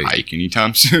hike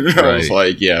anytime soon? I was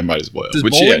like, I might as well. Does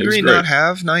Bowling Green not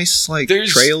have nice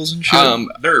trails and shit?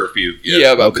 There are a few.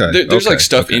 Yeah, but there's like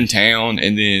stuff in town,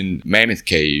 and then Mammoth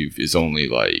Cave is only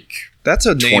like that's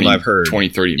a name I've heard.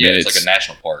 20-30 minutes. It's like a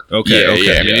national park. Okay. I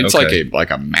mean, it's like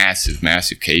a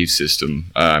massive cave system.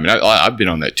 I've been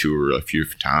on that tour a few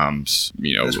times.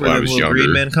 That's when I was younger.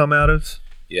 Green men come out of.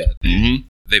 Yeah. Mm-hmm.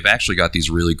 They've actually got these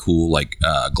really cool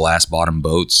glass bottom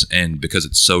boats, and because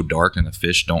it's so dark and the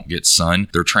fish don't get sun,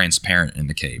 they're transparent in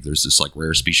the cave. There's this like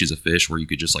rare species of fish where you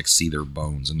could just like see their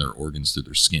bones and their organs through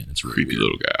their skin. It's really creepy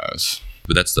little guys.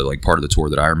 But that's the part of the tour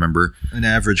that I remember. An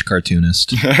average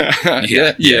cartoonist.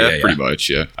 yeah, pretty much.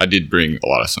 Yeah, I did bring a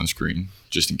lot of sunscreen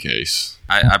just in case.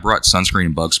 I brought sunscreen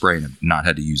and bug spray and have not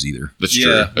had to use either. That's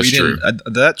true.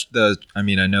 That's true.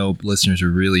 I know listeners are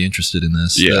really interested in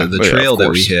this. Yeah, the trail that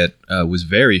we hit was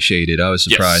very shaded. I was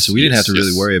surprised. So we didn't have to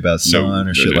really worry about sun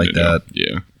or shit like that.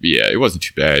 Yeah, it wasn't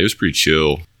too bad. It was pretty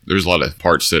chill. There was a lot of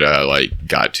parts that I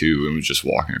got to and was just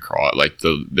walking across. Like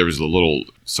there was a little,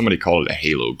 somebody called it a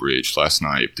halo bridge last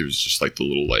night. There was just like the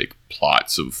little like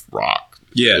plots of rock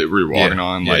that we were walking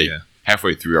on.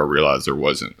 Halfway through, I realized there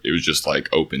wasn't. It was just like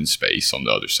open space on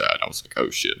the other side. I was like,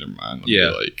 oh shit, never mind. Let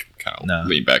me kind of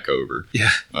lean back over. Yeah.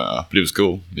 But it was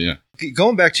cool. Yeah.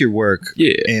 Going back to your work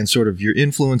and sort of your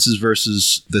influences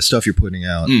versus the stuff you're putting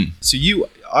out. So you,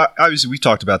 obviously we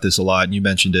talked about this a lot, and you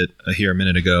mentioned it here a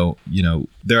minute ago.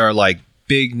 There are like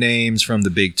big names from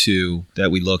the big two that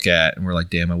we look at and we're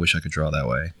like, damn, I wish I could draw that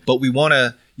way. But we want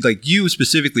to, like, you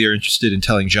specifically are interested in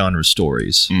telling genre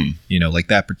stories, like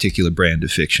that particular brand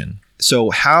of fiction.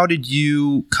 So how did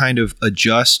you kind of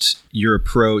adjust your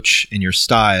approach and your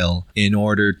style in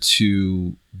order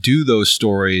to do those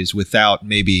stories without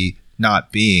maybe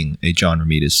not being a John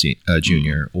Romita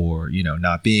Jr. or,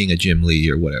 not being a Jim Lee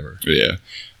or whatever?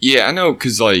 Yeah, I know,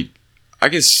 because like I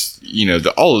guess,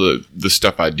 all of the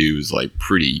stuff I do is like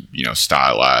pretty,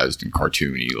 stylized and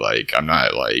cartoony. Like I'm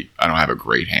not like, I don't have a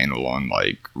great handle on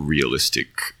like realistic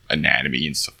anatomy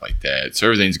and stuff like that. So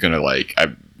everything's going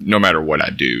to no matter what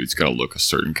I do, it's going to look a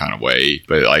certain kind of way.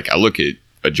 But like I look at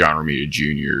a John Romita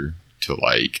Jr. to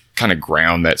like kind of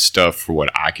ground that stuff for what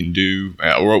I can do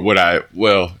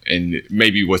or and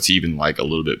maybe what's even like a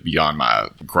little bit beyond my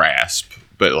grasp.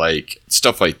 But like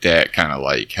stuff like that kind of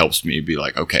like helps me be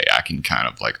like, okay, I can kind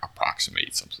of like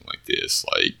approximate something like this,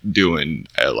 like doing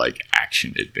a like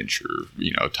action adventure,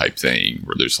 type thing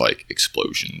where there's like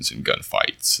explosions and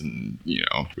gunfights and,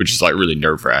 which is like really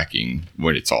nerve wracking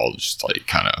when it's all just like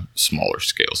kind of smaller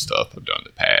scale stuff I've done in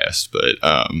the past. But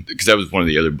because that was one of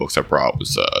the other books I brought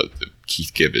was the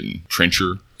Keith Giffen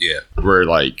Trencher. Yeah. Where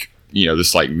like,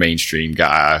 this like mainstream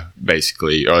guy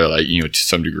basically, or like, to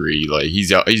some degree, like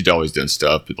he's always done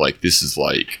stuff, but like this is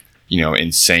like,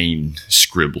 insane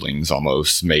scribblings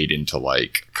almost made into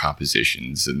like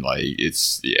compositions and like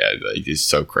it's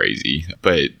so crazy.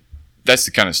 But that's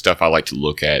the kind of stuff I like to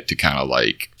look at to kind of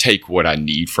like take what I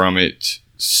need from it,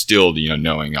 still,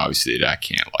 knowing obviously that I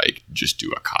can't like just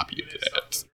do a copy of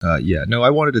that. I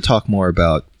wanted to talk more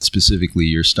about specifically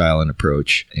your style and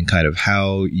approach and kind of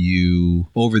how you,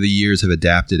 over the years, have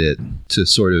adapted it to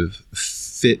sort of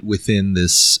fit within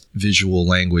this visual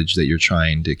language that you're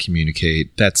trying to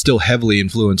communicate that's still heavily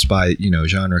influenced by,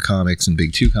 genre comics and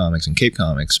Big Two comics and Cape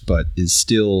Comics, but is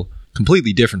still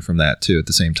completely different from that too at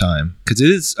the same time. Because it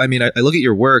is, I look at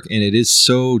your work and it is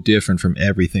so different from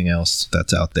everything else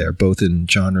that's out there, both in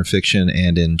genre fiction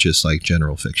and in just like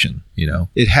general fiction.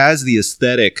 It has the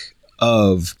aesthetic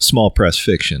of small press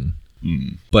fiction,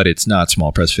 but it's not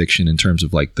small press fiction in terms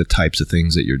of like the types of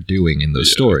things that you're doing in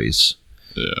those stories.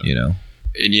 Yeah.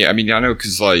 And I know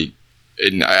because like,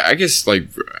 and I guess like,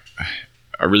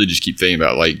 I really just keep thinking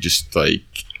about like, just like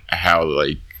how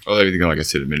like, everything like I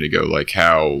said a minute ago, like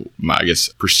how my, I guess,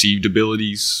 perceived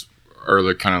abilities are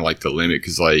like kind of like the limit.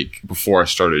 Because like before I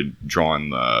started drawing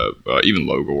even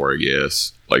Logor, I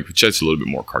guess, like which that's a little bit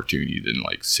more cartoony than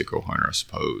like Sicko Hunter, I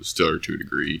suppose, still to a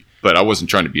degree. But I wasn't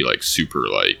trying to be like super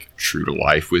like true to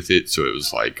life with it. So it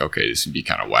was like, okay, this would be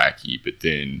kind of wacky. But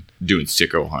then doing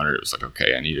Sicko Hunter, it was like,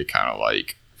 okay, I need to kind of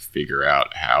like figure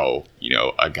out how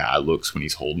a guy looks when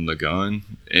he's holding the gun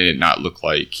and it not look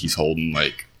like he's holding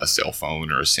like a cell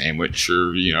phone or a sandwich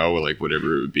or like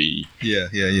whatever it would be. Yeah.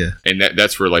 And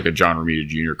that's where like a John Romita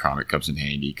Jr. comic comes in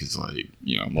handy because like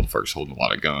motherfuckers holding a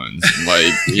lot of guns and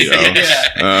like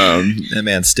that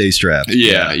man stay strapped.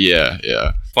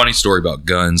 Yeah. Funny story about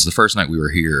guns. The first night we were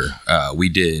here, we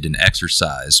did an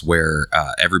exercise where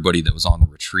everybody that was on the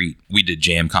retreat, we did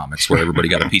jam comics where everybody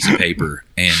got a piece of paper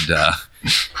and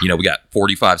we got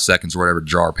 45 seconds or whatever to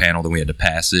draw our panel, then we had to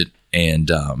pass it. And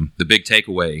the big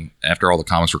takeaway after all the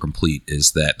comics were complete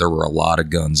is that there were a lot of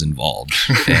guns involved,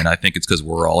 and I think it's because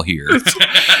we're all here.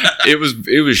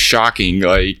 It was shocking,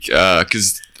 like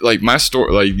because like my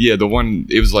story, like the one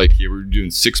it was like we were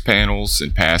doing 6 panels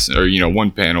and passing, or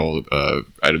one panel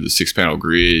out of the 6 panel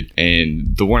grid,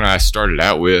 and the one I started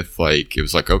out with, like it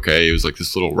was like okay, it was like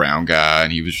this little round guy,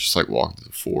 and he was just like walking through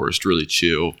the forest, really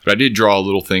chill. But I did draw a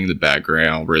little thing in the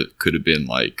background where it could have been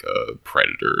like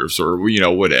predators or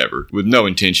whatever, with no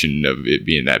intention of it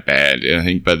being that bad. And I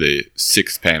think by the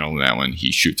 6th panel in that one,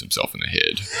 he shoots himself in the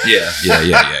head. Yeah.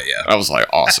 I was like,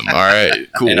 awesome. All right,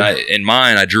 cool. And in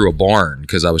mine, I drew a barn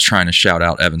because I was trying to shout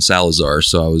out Evan Salazar.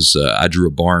 So I drew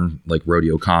a barn like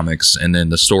Rodeo Comics, and then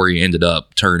the story ended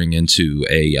up turning into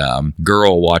a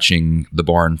girl watching the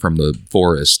barn from the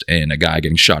forest and a guy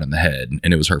getting shot in the head,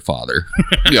 and it was her father.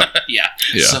 Yeah.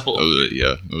 So,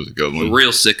 that was a good one.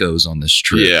 Real sickos on this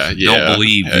trip. Yeah. Don't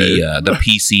believe the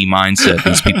PC mindset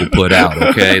these people put out.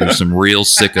 Okay, there's some real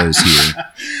sickos here.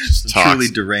 Truly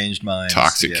deranged minds.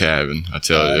 Toxic cabin, I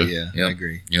tell you. Yeah, yep. I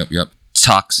agree. Yep.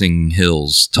 Toxing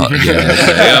Hills. I'm going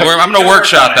to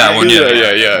workshop that one. Yeah.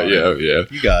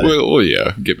 You got it. Well,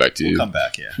 yeah. Get back to you. Come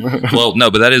back, yeah. Well, no,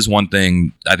 but that is one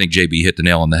thing. I think JB hit the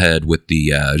nail on the head with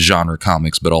the genre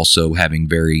comics, but also having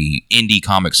very indie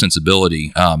comic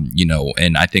sensibility.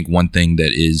 And I think one thing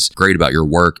that is great about your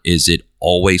work is it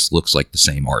always looks like the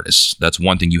same artist. That's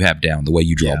one thing you have down. The way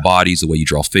you draw bodies, the way you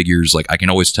draw figures. Like I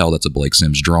can always tell that's a Blake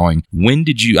Sims drawing. When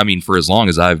did you, for as long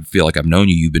as I feel like I've known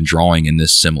you, you've been drawing in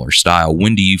this similar style.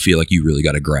 When do you feel like you really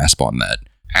got a grasp on that?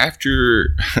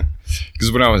 After,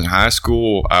 because when I was in high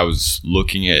school, I was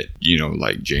looking at,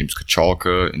 like James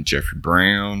Kochalka and Jeffrey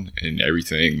Brown, and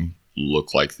everything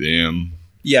looked like them.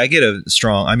 Yeah, I get a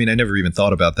strong. I never even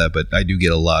thought about that, but I do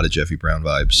get a lot of Jeffrey Brown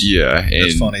vibes. Yeah,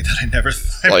 it's funny that I never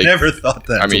thought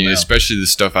that. Especially the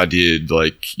stuff I did,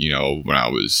 like when I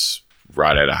was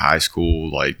right out of high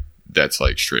school, like that's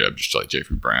like straight up just like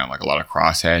Jeffrey Brown, like a lot of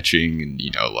cross hatching and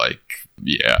a lot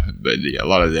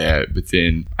of that. But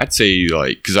then I'd say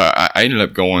like, because I ended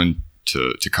up going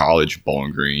to college in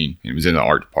Bowling Green and was in the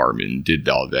art department and did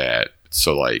all that.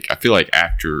 So like I feel like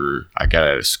after I got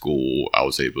out of school, I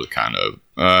was able to kind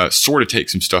of sort of take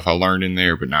some stuff I learned in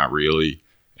there, but not really.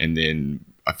 And then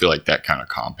I feel like that kind of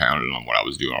compounded on what I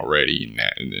was doing already,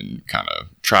 and then kind of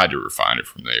tried to refine it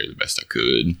from there the best I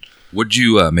could. What did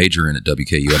you major in at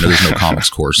WKU? I know there's no comics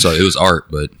course, so it was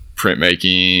art, but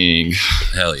printmaking.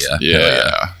 Hell yeah.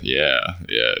 Yeah.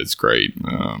 It's great.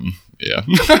 Yeah.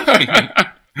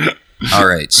 All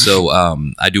right, so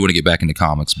I do want to get back into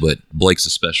comics, but Blake's a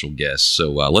special guest,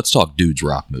 so let's talk Dudes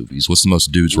Rock movies. What's the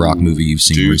most Dudes Rock movie you've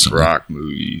seen recently? Dudes Rock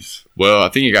movies. Well, I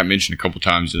think it got mentioned a couple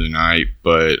times the other night,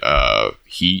 but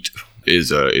Heat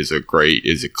is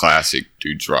a classic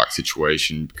Dudes Rock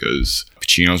situation because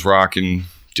Pacino's rocking,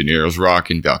 De Niro's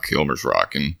rocking, Val Kilmer's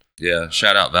rocking. Yeah,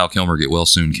 shout out Val Kilmer, get well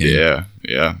soon, King.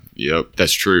 Yep,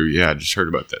 that's true. Yeah, I just heard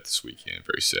about that this weekend.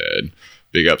 Very sad.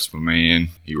 Big ups to my man.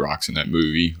 He rocks in that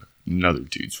movie. Another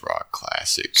Dudes Rock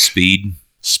classic. Speed.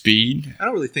 I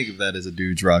don't really think of that as a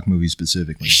Dudes Rock movie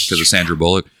specifically. Because of Sandra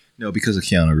Bullock? No, because of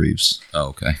Keanu Reeves. Oh,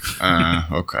 okay.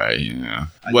 Okay, yeah.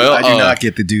 I do not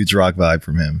get the Dudes Rock vibe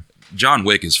from him. John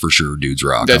Wick is for sure Dudes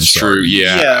Rock. That's true,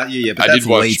 yeah. But that's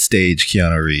late stage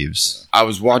Keanu Reeves. I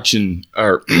was watching,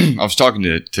 or I was talking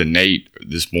to Nate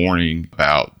this morning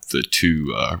about the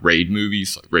two Raid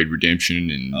movies, like Raid Redemption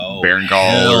and Baron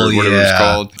Gall or whatever it's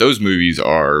called. Those movies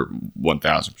are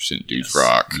 1000% Dudes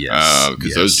Rock.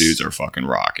 Because those dudes are fucking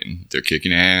rocking. They're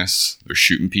kicking ass. They're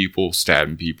shooting people,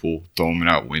 stabbing people, throwing them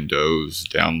out windows,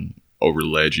 down over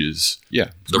ledges.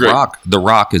 Yeah. The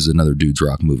Rock is another Dudes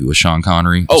Rock movie with Sean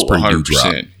Connery. It's pretty 100%. Dudes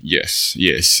Rock.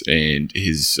 Yes. And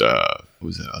his, what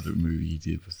was that other movie he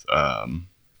did with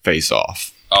Face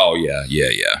Off? Oh, yeah.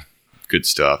 Good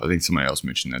stuff. I think somebody else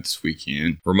mentioned that this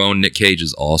weekend. Ramon, Nick Cage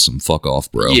is awesome. Fuck off,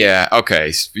 bro. Yeah,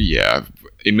 okay. Yeah.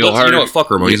 Emil Hirsch. You know what? Fuck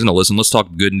Ramon. He's going to listen. Let's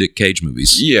talk good Nick Cage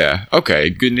movies. Yeah,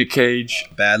 okay. Good Nick Cage.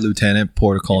 Bad Lieutenant,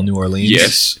 Port of Call, New Orleans.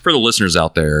 Yes. For the listeners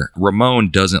out there, Ramon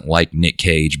doesn't like Nick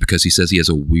Cage because he says he has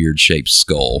a weird shaped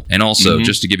skull. And also,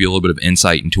 just to give you a little bit of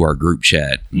insight into our group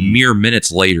chat, mere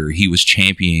minutes later, he was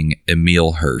championing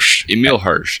Emil Hirsch. Emil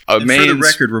Hirsch. For the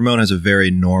record, Ramon has a very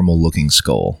normal looking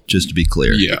skull, just to be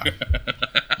clear. Yeah.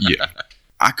 Yeah.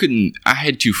 I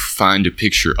had to find a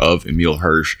picture of Emil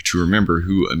Hirsch to remember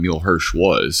who Emil Hirsch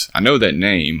was. I know that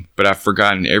name, but I've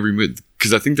forgotten every movie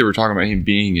because I think they were talking about him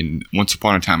being in Once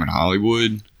Upon a Time in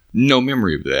Hollywood. No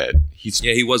memory of that.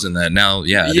 He was in that. Now,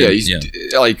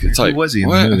 like it's like who was he in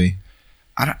the movie?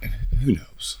 Who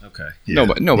knows? Okay. Yeah.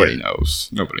 Nobody knows.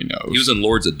 Nobody knows. He was in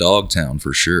Lords of Dogtown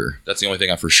for sure. That's the only thing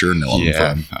I for sure know him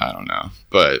from. I don't know.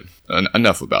 But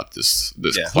enough about this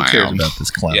clown. Who cares about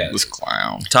this clown? This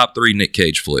clown. Top 3 Nick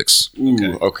Cage flicks.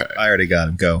 Ooh, okay. I already got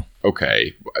him. Go.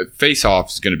 Okay. Face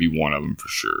Off is going to be one of them for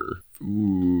sure.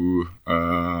 Ooh.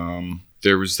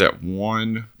 There was that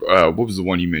one. What was the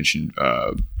one you mentioned?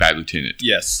 Bad Lieutenant.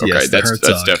 Yes. Okay. Yes,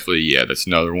 that's definitely that's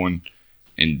another one.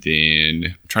 And then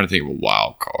I'm trying to think of a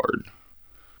wild card.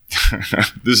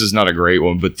 This is not a great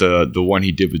one, but the one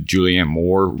he did with Julianne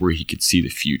Moore, where he could see the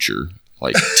future,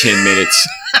 like 10 minutes.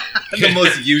 The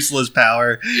most useless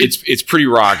power. It's pretty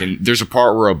rocking. There's a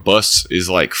part where a bus is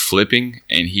like flipping,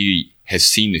 and he has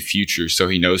seen the future, so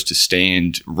he knows to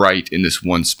stand right in this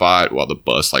one spot while the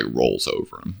bus like rolls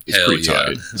over him. It's pretty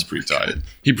tight. It's pretty tight.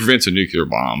 He prevents a nuclear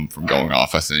bomb from going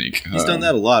off, I think. He's done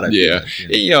that a lot, I feel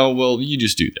like, well, you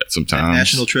just do that sometimes.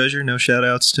 National Treasure, no shout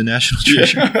outs to National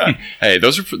Treasure. Hey,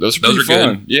 those are pretty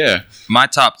fun. Good. Yeah. My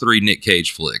top 3 Nick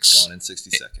Cage flicks. Gone in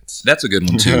 60 seconds. That's a good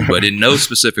one too, but in no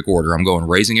specific order. I'm going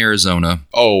Raising Arizona.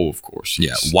 Oh, of course.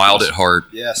 Yeah. Wild at Heart.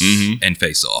 Yes. And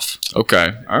Face Off.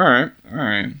 Okay. All right.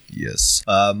 Yes.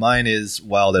 Mine is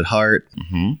Wild at Heart,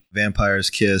 Vampire's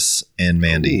Kiss, and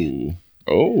Mandy.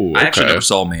 Oh, okay. I actually never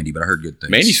saw Mandy, but I heard good things.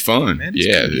 Mandy's fun. Mandy's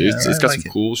good. It's got like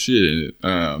some cool shit in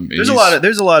it. There's a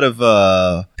lot of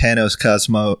Panos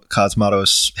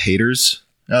Cosmatos haters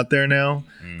out there now.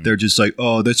 They're just like,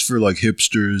 oh, that's for like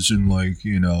hipsters and like,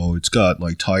 it's got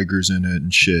like tigers in it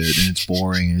and shit and it's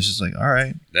boring. And it's just like, all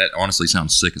right. That honestly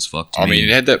sounds sick as fuck to me. I mean,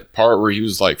 it had that part where he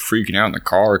was like freaking out in the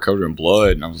car covered in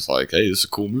blood, and I was like, hey, this is a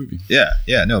cool movie. Yeah.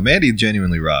 No, Mandy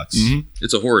genuinely rocks.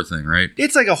 It's a horror thing, right?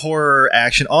 It's like a horror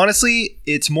action. Honestly,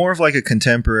 it's more of like a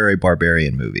contemporary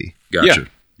barbarian movie. Gotcha.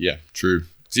 Yeah, true.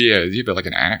 So, yeah, he had like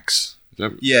an axe.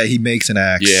 Yeah, he makes an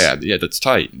axe. Yeah, that's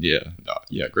tight. Yeah,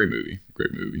 great movie.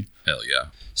 Hell yeah.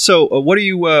 So, what are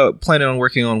you planning on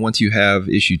working on once you have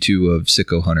issue 2 of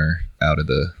Sicko Hunter out of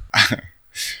the...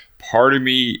 Part of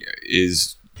me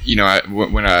is you know,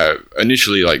 when I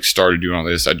initially like started doing all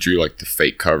this, I drew like the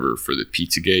fake cover for the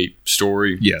Pizzagate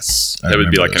story. Yes, that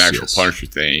would be like an actual Punisher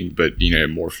thing, but you know,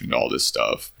 morphed into all this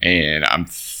stuff. And I'm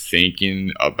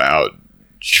thinking about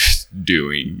just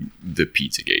doing the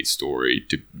Pizzagate story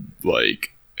to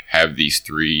like have these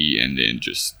 3 and then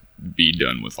just be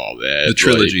done with all that. The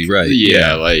trilogy, like, right?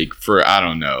 Yeah, like for I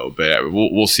don't know, but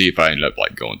we'll see if I end up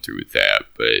like going through with that.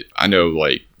 But I know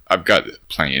like I've got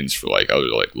plans for like other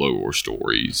like Logor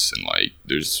stories, and like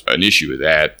there's an issue with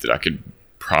that I could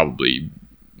probably,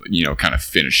 you know, kind of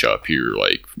finish up here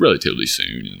like relatively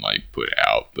soon and like put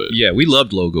out. But yeah, we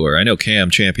loved Logor. I know Cam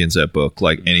champions that book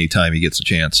like anytime he gets a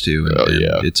chance to. And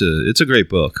yeah, it's a great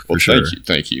book for sure.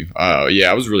 Thank you. Yeah,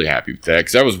 I was really happy with that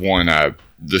because that was one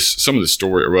some of the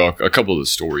story, well, a couple of the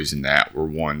stories in that were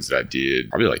ones that I did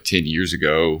probably like 10 years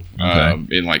ago,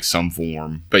 in like some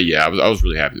form. But yeah, I was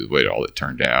really happy with the way all it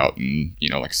turned out. And, you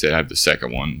know, like I said, I have the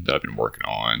second one that I've been working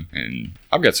on, and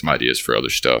I've got some ideas for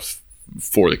other stuff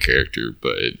for the character,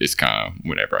 but it's kind of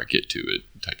whenever I get to it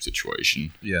type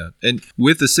situation. Yeah. And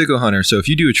with the Sicko Hunter, so if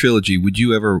you do a trilogy, would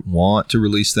you ever want to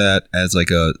release that as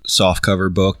like a soft cover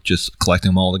book, just collecting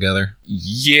them all together?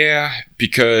 Yeah,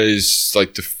 because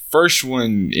like the first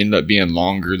one ended up being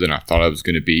longer than I thought it was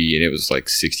going to be, and it was like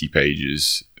 60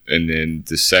 pages. And then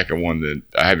the second one that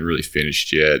I haven't really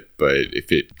finished yet, but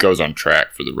if it goes on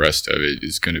track for the rest of it,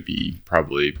 is going to be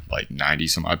probably like 90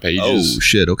 some odd pages. Oh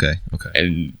shit! Okay.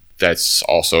 And that's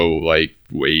also like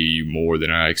way more than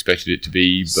I expected it to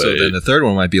be. But so then the third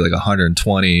one might be like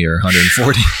 120 or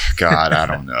 140. God, I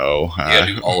don't know.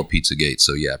 Yeah, all of Pizzagate.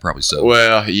 So yeah, probably so.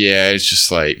 Well, yeah, it's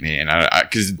just like, man,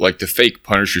 because like the fake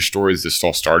Punisher stories this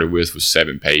all started with was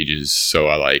 7 pages. So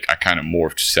I kind of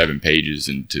morphed 7 pages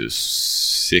into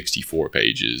 64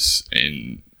 pages,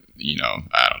 and you know,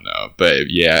 I don't know,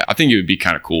 but yeah, I think it would be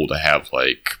kind of cool to have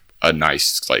like a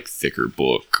nice like thicker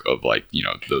book of like, you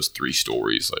know, those 3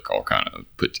 stories like all kind of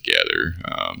put together.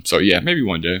 So yeah, maybe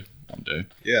one day.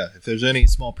 Yeah, if there's any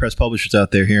small press publishers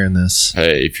out there hearing this,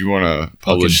 hey, if you want to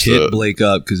publish, hit Blake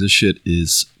up, because this shit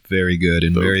is very good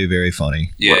and very, very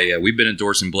funny. Yeah, we've been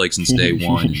endorsing Blake since day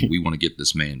one, and we want to get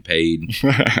this man paid,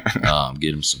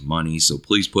 get him some money. So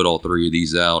please put all 3 of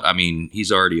these out. I mean,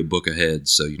 he's already a book ahead,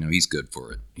 so you know he's good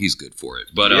for it.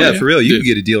 But yeah, for real, you can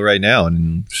get a deal right now,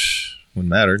 and wouldn't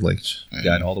matter. Like,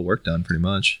 got all the work done pretty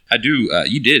much. I do.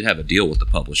 You did have a deal with the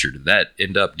publisher. Did that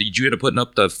end up? Did you end up putting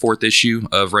up the 4th issue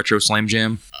of Retro Slam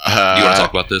Jam? Do you want to talk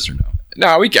about this or no?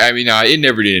 No, it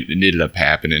never ended up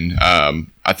happening.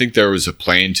 I think there was a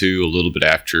plan to a little bit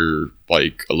after,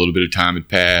 like a little bit of time had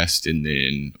passed, and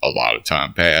then a lot of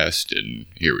time passed, and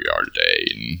here we are today,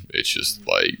 and it's just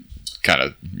like kind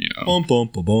of, you know, bum, bum,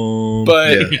 bum, bum.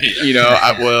 But you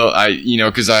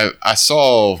know, because I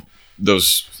saw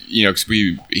those. You know,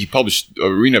 because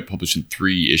Arena published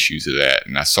 3 issues of that,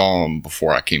 and I saw them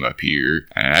before I came up here,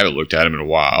 and I haven't looked at them in a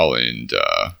while, and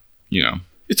you know,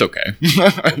 it's okay.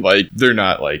 Like, they're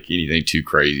not like anything too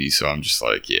crazy, so I'm just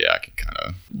like, yeah, I can kind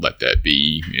of let that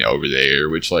be, you know, over there.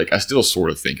 Which, like, I still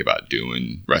sort of think about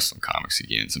doing wrestling comics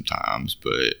again sometimes,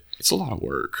 but it's a lot of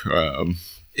work.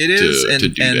 It is, to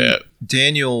do that.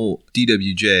 Daniel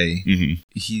DWJ,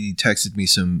 he texted me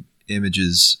some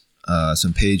images.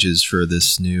 Some pages for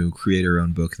this new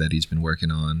creator-owned book that he's been working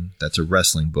on. That's a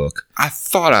wrestling book. I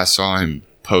thought I saw him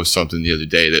post something the other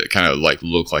day that kind of like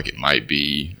looked like it might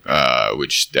be,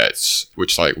 which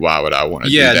like, why would I want to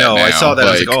do that now? I saw that. Like,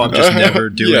 I was like, oh, I'm just never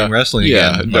doing wrestling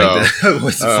again. No. Like,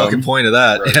 what's the fucking point of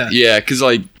that? Right. Yeah, because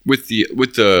like with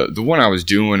the one I was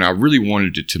doing, I really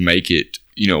wanted to make it,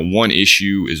 you know, 1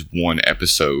 issue is 1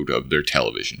 episode of their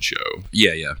television show.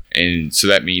 Yeah. And so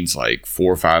that means like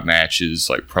 4 or 5 matches,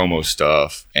 like promo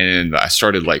stuff. And I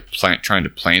started like trying to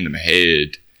plan them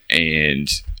ahead.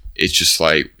 And it's just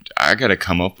like, I got to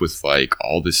come up with like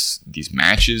all these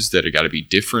matches that have got to be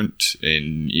different,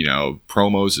 and, you know,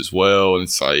 promos as well. And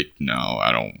it's like, no,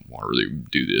 I don't want to really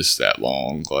do this that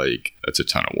long. Like, that's a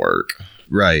ton of work.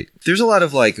 Right. There's a lot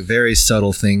of like very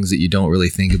subtle things that you don't really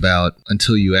think about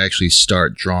until you actually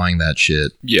start drawing that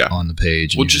shit on the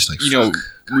page. Well, just like, you know,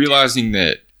 realizing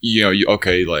that, you know,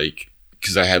 like,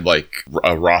 because I had like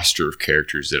a roster of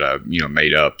characters that I, you know,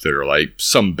 made up that are like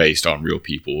some based on real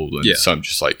people and some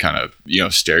just like kind of, you know,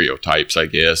 stereotypes, I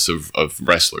guess, of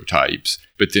wrestler types.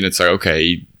 But then it's like,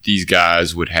 okay, these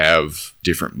guys would have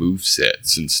different move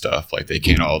sets and stuff. Like, they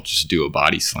can't all just do a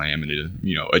body slam and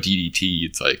a DDT.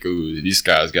 It's like, oh, this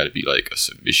guy's got to be like a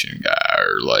submission guy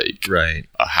or like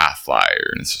a high flyer,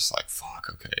 and it's just like, fuck,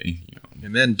 okay, you know.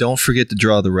 And then don't forget to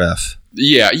draw the ref.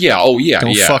 Yeah. Oh, yeah.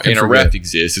 Don't yeah. fucking And a forget. ref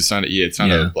exists. It's not. Yeah. It's not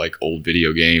a like old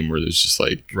video game where there's just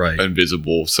like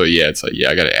invisible. So yeah, it's like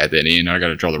I got to add that in. I got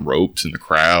to draw the ropes in the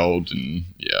crowd, and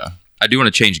yeah. I do want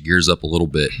to change gears up a little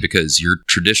bit because you're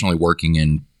traditionally working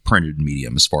in printed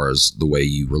medium as far as the way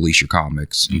you release your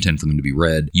comics, intend for them to be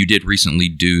read. You did recently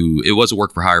do, it was a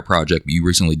work for hire project, but you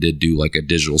recently did do like a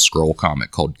digital scroll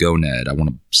comic called Gonad. I want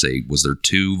to say, was there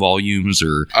 2 volumes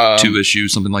or 2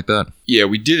 issues, something like that? Yeah,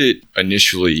 we did it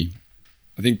initially.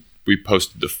 I think we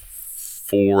posted the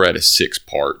 4 out of 6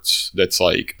 parts. That's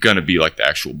like gonna be like the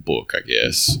actual book, I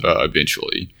guess,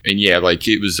 eventually. And yeah, like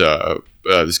it was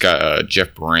this guy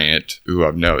Jeff Brandt, who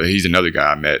I've known. He's another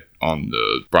guy I met on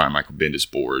the Brian Michael Bendis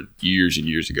board years and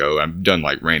years ago. I've done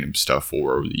like random stuff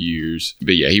for over the years.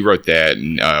 But yeah, he wrote that,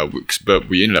 and but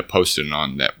we ended up posting it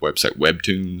on that website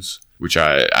Webtoons, which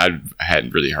I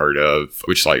hadn't really heard of.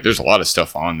 Which like there's a lot of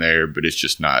stuff on there, but it's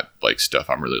just not like stuff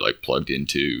I'm really like plugged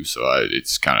into. So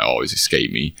it's kind of always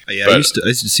escaped me. Yeah, but, I used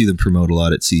to see them promote a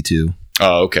lot at C2.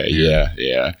 Oh, okay.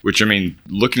 Yeah. Which, I mean,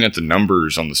 looking at the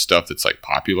numbers on the stuff that's like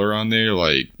popular on there,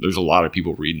 like there's a lot of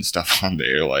people reading stuff on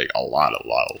there, like a lot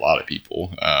of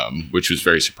people, which was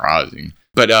very surprising.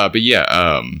 But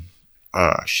yeah,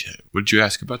 shit. What did you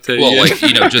ask about that? Well, like,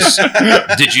 just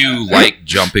did you like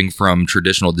jumping from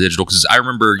traditional to digital? Because I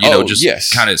remember,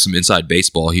 kind of some inside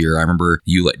baseball here. I remember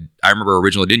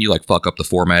originally, didn't you like fuck up the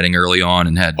formatting early on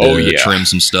and had to trim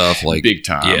some stuff? Like big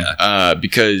time. Yeah.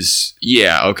 Because,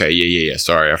 okay.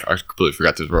 Sorry, I completely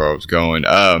forgot this where I was going.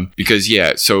 Because,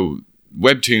 so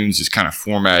Webtoons is kind of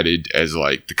formatted as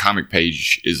like the comic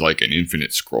page is like an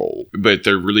infinite scroll, but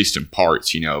they're released in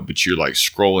parts, but you're like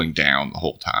scrolling down the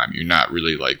whole time. You're not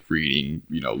really like reading,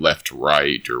 left to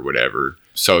right or whatever.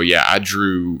 So yeah, I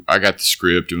got the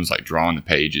script and was like drawing the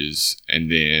pages and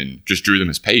then just drew them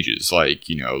as pages, like,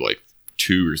 like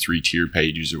 2 or 3 tier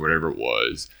pages or whatever it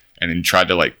was. And then tried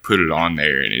to like put it on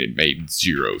there, and it made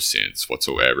 0 sense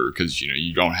whatsoever because,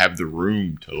 you don't have the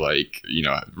room to like,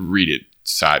 read it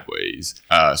sideways.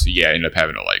 So yeah, I ended up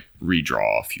having to like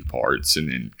redraw a few parts and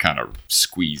then kind of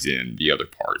squeeze in the other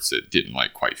parts that didn't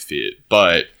like quite fit.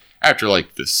 But after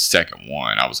like the second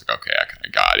one, I was like, okay, I kind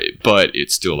of got it. But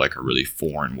it's still like a really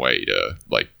foreign way to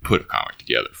like put a comic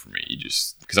together for me.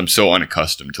 Just because I'm so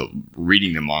unaccustomed to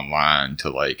reading them online to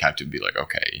like have to be like,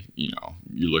 okay,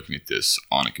 you're looking at this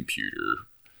on a computer.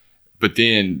 But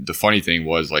then the funny thing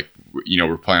was like,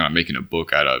 we're planning on making a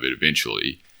book out of it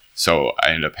eventually. So I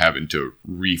ended up having to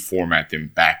reformat them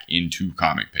back into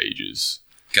comic pages.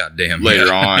 Goddamn.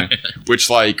 Later on, which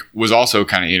like was also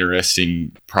kind of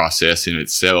interesting process in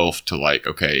itself to like,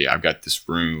 okay, I've got this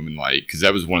room and like, cause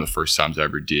that was one of the first times I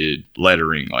ever did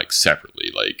lettering like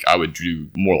separately. Like I would do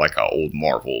more like an old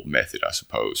Marvel method, I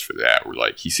suppose, for that, where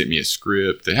like he sent me a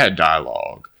script that had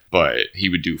dialogue, but he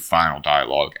would do final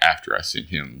dialogue after I sent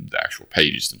him the actual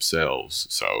pages themselves.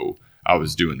 So I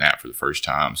was doing that for the first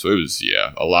time. So it was,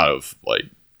 a lot of like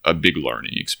a big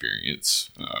learning experience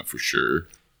for sure.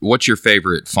 What's your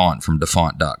favorite font from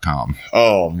DaFont.com?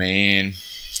 Oh, man.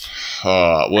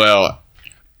 Well,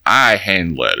 I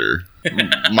hand letter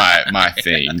my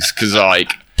things because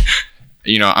like,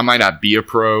 I might not be a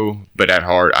pro, but at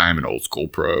heart, I am an old school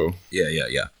pro.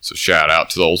 Yeah. So shout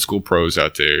out to the old school pros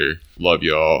out there. Love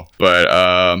y'all.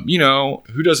 But,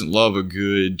 who doesn't love a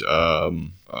good,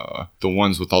 the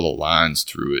ones with all the lines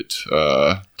through it,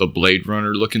 the Blade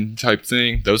Runner looking type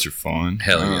thing. Those are fun.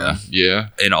 Hell yeah. Yeah.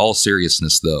 In all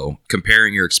seriousness, though,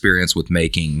 comparing your experience with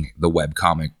making the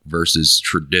webcomic versus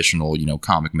traditional,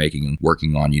 comic making and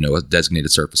working on, a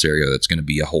designated surface area that's going to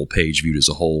be a whole page viewed as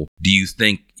a whole. Do you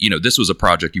think, this was a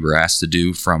project you were asked to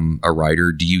do from a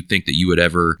writer. Do you think that you would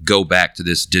ever go back to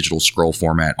this digital scroll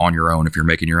format on your own if you're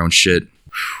making your own shit?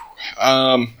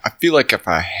 I feel like if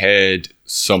I had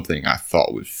something I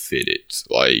thought would fit it,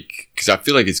 like, because I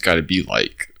feel like it's got to be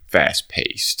like fast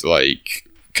paced, like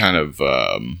kind of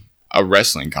a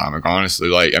wrestling comic, honestly.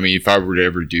 Like, I mean, if I were to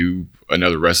ever do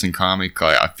another wrestling comic,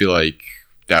 like, I feel like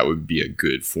that would be a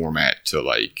good format to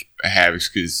like have,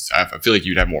 because I feel like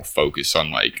you'd have more focus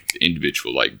on like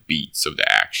individual like beats of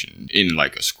the action in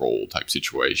like a scroll type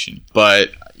situation.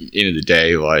 But end of the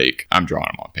day, like, I'm drawing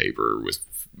them on paper with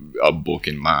a book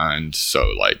in mind, so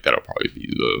like that'll probably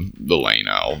be the lane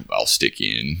I'll stick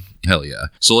in. Hell yeah.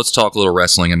 So let's talk a little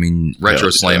wrestling. I mean, Retro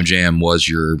Slam Jam was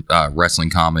your wrestling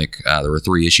comic. There were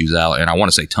 3 issues out, and I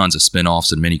want to say tons of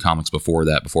spin-offs and mini comics before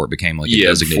that, before it became like a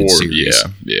designated series.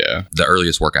 Yeah. The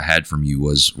earliest work I had from you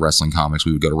was wrestling comics.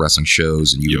 We would go to wrestling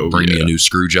shows, and you would bring me a new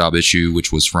Screwjob issue,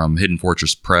 which was from Hidden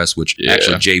Fortress Press, which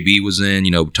actually JB was in.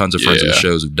 Tons of friends of the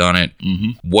shows have done it.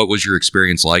 Mm-hmm. What was your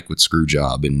experience like with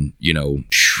Screwjob? And,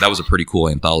 that was a pretty cool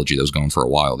anthology that was going for a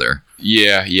while there.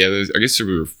 Yeah. I guess there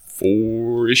were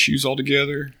 4 issues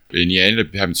altogether. And yeah, I ended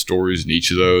up having stories in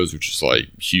each of those, which was like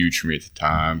huge for me at the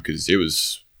time because it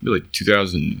was like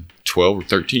 2012 or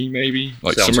 13 maybe.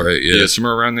 Like Sounds somewhere, right, yeah.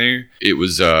 somewhere around there. It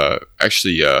was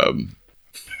actually Did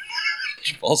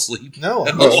you fall asleep? No.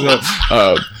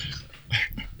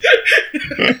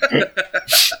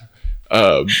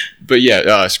 But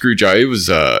yeah, Screwjob.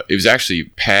 It was actually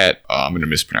Pat. I'm going to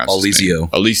mispronounce his name.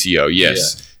 Alicio.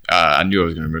 Yes, I knew I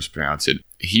was going to mispronounce it.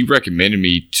 He recommended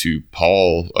me to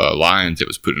Paul Lyons that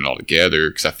was putting it all together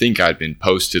because I think I'd been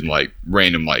posting like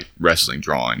random like wrestling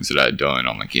drawings that I'd done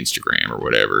on like Instagram or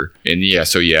whatever. And I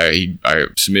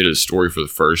submitted a story for the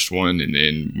first one, and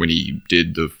then when he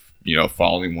did the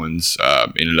following ones,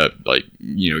 ended up like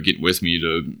getting with me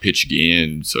to pitch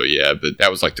again. So yeah, but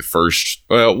that was like the first.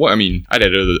 Well, I mean, I'd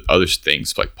had other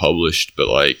things like published, but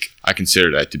like I consider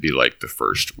that to be like the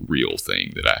first real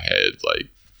thing that I had like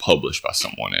published by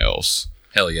someone else.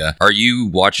 Hell yeah. Are you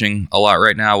watching a lot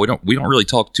right now? We don't really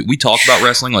talk about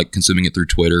wrestling, like consuming it through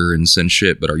Twitter and send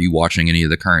shit, but are you watching any of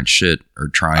the current shit or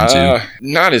trying to?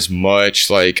 Not as much.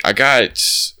 Like I got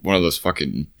one of those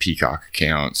fucking Peacock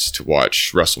accounts to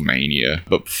watch WrestleMania,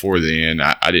 but before then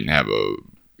I didn't have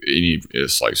any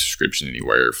subscription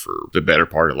anywhere for the better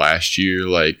part of last year,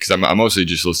 like because I mostly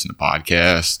just listen to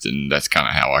podcasts, and that's kind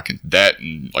of how I can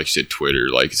and like you said, Twitter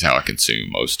like is how I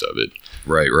consume most of it.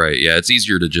 Right. Yeah, it's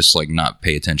easier to just like not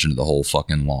pay attention to the whole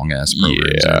fucking long ass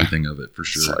programs and everything of it for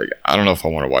sure. It's like I don't know if I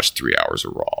want to watch 3 hours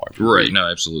of Raw. Right. No,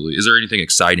 absolutely. Is there anything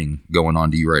exciting going on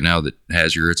to you right now that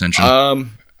has your attention?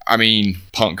 I mean,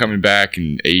 Punk coming back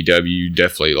and AEW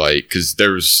definitely like because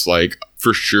there was like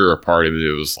for sure a part of it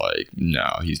was like no,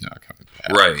 he's not coming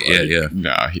back. Right. Like, yeah.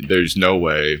 No, there's no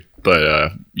way.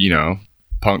 But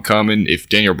Punk coming. If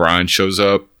Daniel Bryan shows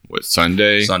up,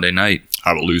 Sunday night,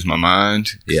 I will lose my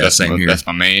mind. Yeah, same here. That's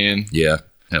my man. Yeah.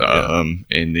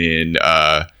 And then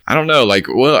I don't know, like,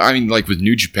 well, I mean, like with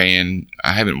New Japan,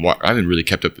 I haven't really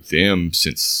kept up with them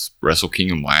since Wrestle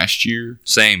Kingdom last year.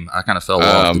 Same. I kind of fell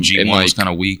off. The G1 was kind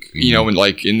of weak.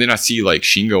 And then I see like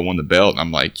Shingo won the belt, and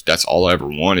I'm like, that's all I ever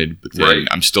wanted. But then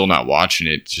I'm still not watching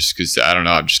it just because I don't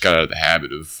know. I've just got out of the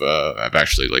habit of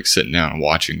actually like sitting down and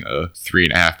watching a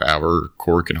 3.5 hour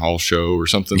Cork and Hall show or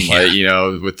something like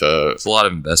with the. It's a lot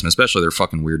of investment, especially their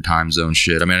fucking weird time zone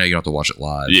shit. I mean, I know you don't have to watch it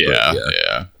live.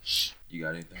 Yeah. You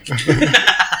got anything?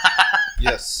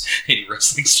 Yes. Any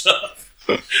wrestling stuff?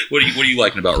 What are you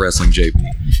liking about wrestling,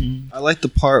 JP? I like the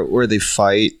part where they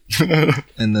fight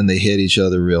and then they hit each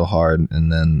other real hard,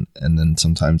 and then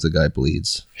sometimes the guy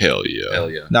bleeds. Hell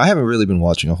yeah. Now I haven't really been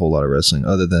watching a whole lot of wrestling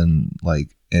other than like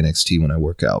NXT when I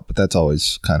work out, but that's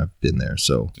always kind of been there.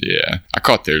 So yeah, I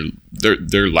caught their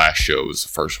last show was the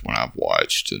first one I've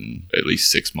watched in at least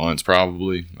 6 months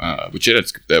probably. Which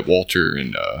it's that Walter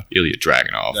and Ilya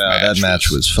Dragunov that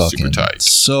match was fucking super tight.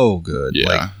 So good.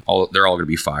 Yeah, they're all gonna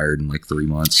be fired in like 3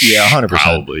 months. Yeah, 100%.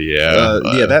 Probably.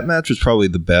 Yeah. That match was probably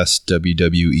the best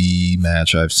WWE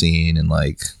match I've seen in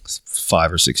like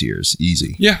 5 or 6 years.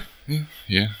 Easy. Yeah.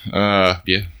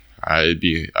 I'd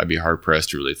be hard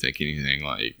pressed to really think anything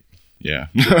like, yeah.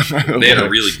 They had a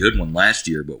really good one last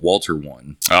year, but Walter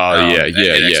won. Oh yeah.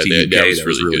 That was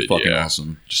really fucking good,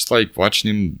 awesome. Just like watching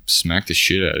him smack the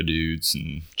shit out of dudes,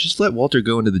 and just let Walter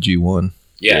go into the G1.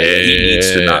 Yeah, he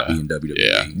needs to not be in WWE.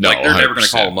 Yeah, like they're never going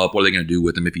to call him up. What are they going to do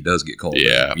with him if he does get called?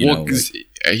 Yeah, because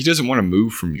he doesn't want to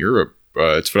move from Europe.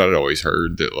 It's what I'd always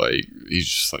heard, that like he's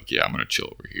just like, yeah, I'm going to chill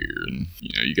over here, and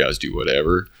you guys do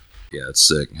whatever. Yeah, it's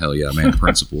sick. Hell yeah, man.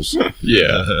 Principles.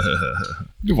 Yeah.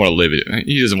 You want to live it.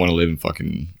 He doesn't want to live in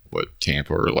fucking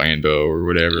Tampa or Orlando or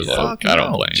whatever. Yeah, like, I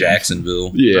don't blame him.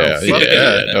 Jacksonville. Yeah.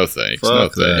 No thanks.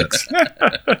 Fuck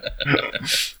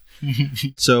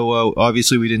So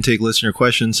obviously we didn't take listener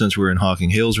questions since we're in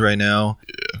Hocking Hills right now.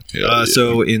 Yeah.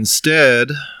 So instead,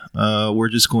 we're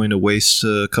just going to waste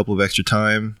a couple of extra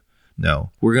time.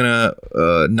 No, we're gonna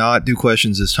not do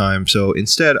questions this time. So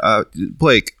instead,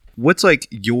 Blake, what's like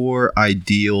your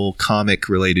ideal comic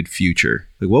related future?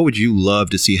 Like, what would you love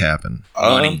to see happen?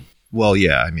 Money. Well,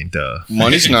 yeah, I mean, duh.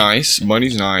 Money's nice.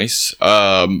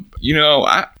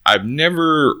 I've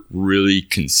never really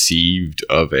conceived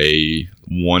of a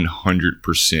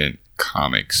 100%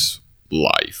 comics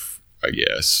life, I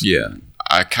guess. Yeah.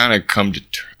 I kind of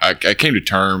I came to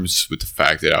terms with the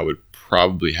fact that I would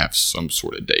probably have some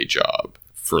sort of day job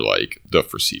for like the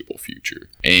foreseeable future.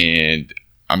 And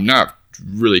I'm not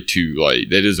really too like,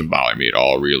 that doesn't bother me at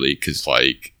all really, because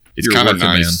like it's kind of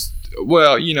nice. Man.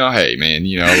 Well, hey man,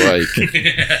 like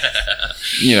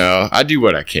I do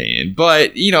what I can,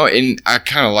 but and I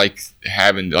kind of like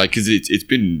having because it's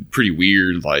been pretty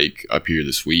weird up here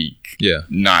this week. Yeah,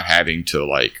 not having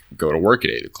to go to work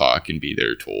at 8:00 and be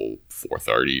there till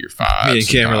 4:30 or 5. Me and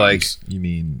Cam are you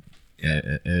mean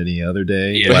any other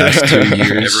day? Yeah. Last 2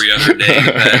 years, Every other day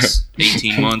the past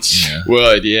 18 months. Yeah.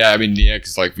 Well, yeah,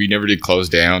 because we never did close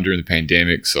down during the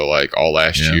pandemic, so all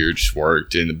last year just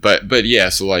worked, but yeah,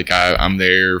 so I'm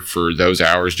there for those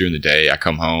hours during the day. I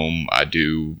come home, I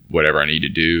do whatever I need to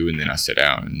do, and then I sit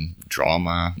down and draw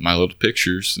my little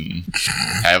pictures and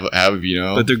have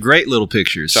But they're great little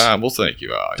pictures. Time. Well, thank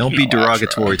you. Don't be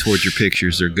derogatory towards your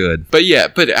pictures. They're good. But yeah,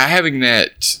 having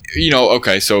that,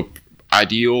 okay, so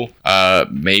ideal.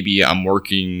 Maybe I'm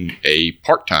working a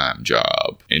part-time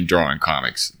job in drawing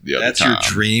comics the other time. That's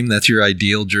your dream. That's your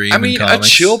ideal dream. A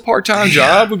chill part-time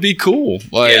job would be cool.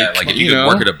 If you could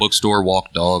work at a bookstore,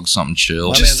 walk dogs, something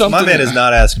chill. My man is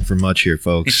not asking for much here,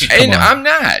 folks. And I'm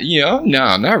not,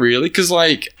 no, not really, because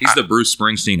he's the Bruce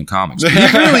Springsteen of comics.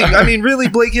 Really,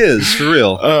 Blake is for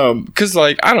real. Because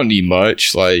I don't need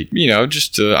much.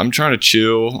 Just I'm trying to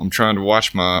chill. I'm trying to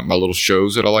watch my little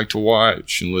shows that I like to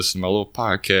watch and listen to my little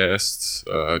podcasts,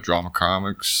 drama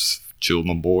comics, chill with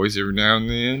my boys every now and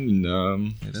then,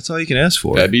 and that's all you can ask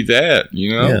for. That'd be that,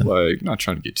 not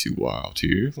trying to get too wild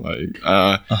here,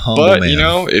 a humble but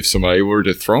man. If somebody were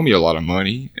to throw me a lot of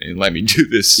money and let me do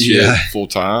this shit full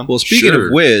time. Well, speaking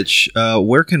of which,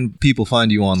 where can people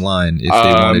find you online if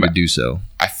they wanted to do so?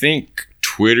 I think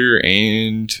Twitter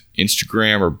and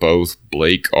Instagram are both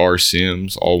Blake R.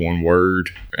 Sims, all one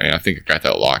word, and I think I got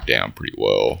that locked down pretty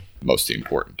well. Most of the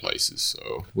important places.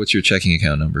 So, what's your checking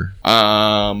account number?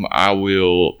 I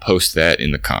will post that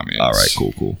in the comments. All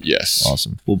right, cool. Yes,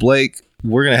 awesome. Well, Blake,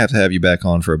 we're gonna have to have you back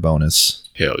on for a bonus.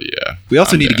 Hell yeah. We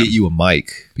also need to get you a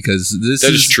mic because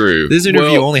that is true. This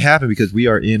interview only happened because we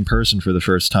are in person for the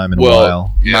first time in a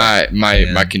while.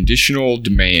 My conditional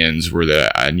demands were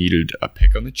that I needed a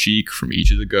peck on the cheek from each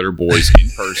of the Gutter Boys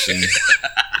in person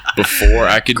before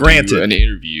I could do an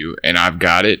interview, and I've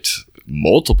got it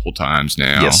multiple times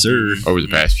now. Yes, sir. Over the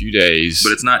past few days.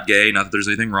 But it's not gay. Not that there's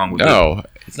anything wrong with it. No.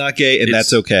 It's not gay, and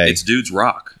that's okay. It's dudes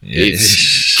rock.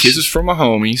 It's kisses from my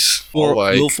homies.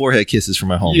 Little forehead kisses from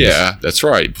my homies. Yeah, that's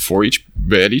right. Before each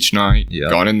bed each night.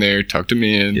 Gone in there, tucked them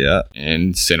in. Yeah.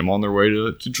 And sent them on their way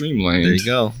to Dreamland. There you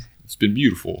go. It's been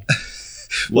beautiful.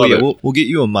 We'll get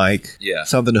you a mic. Yeah.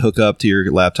 Something to hook up to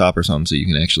your laptop or something so you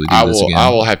can actually do this again. I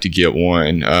will have to get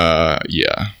one.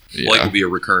 Blake will be a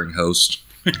recurring host.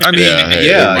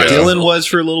 Dylan was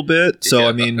for a little bit,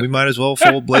 so we might as well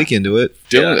fold Blake into it.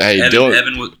 Dylan,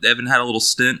 Evan had a little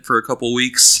stint for a couple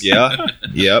weeks. Yeah,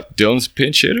 yep. Dylan's a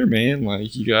pinch hitter, man.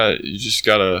 You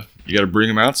gotta bring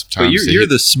him out sometimes. But you're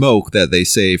the smoke that they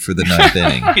save for the ninth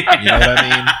inning. You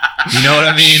know what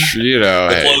I mean?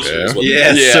 The closer.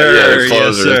 Yes, sir. The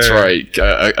closer. That's right.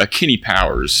 A Kenny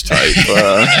Powers type.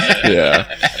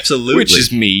 Absolutely. Which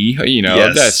is me.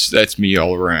 That's me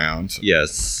all around.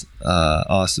 Yes.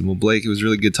 Awesome. Well, Blake, it was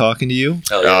really good talking to you.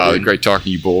 Great talking to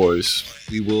you boys.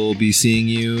 We will be seeing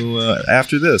you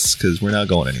after this because we're not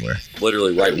going anywhere.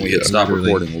 Literally, right when we hit stop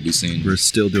recording, we'll be seeing. We're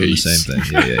still doing the same thing.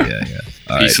 Yeah.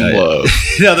 Peace and love.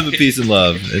 Nothing but peace and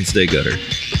love, and stay gooder.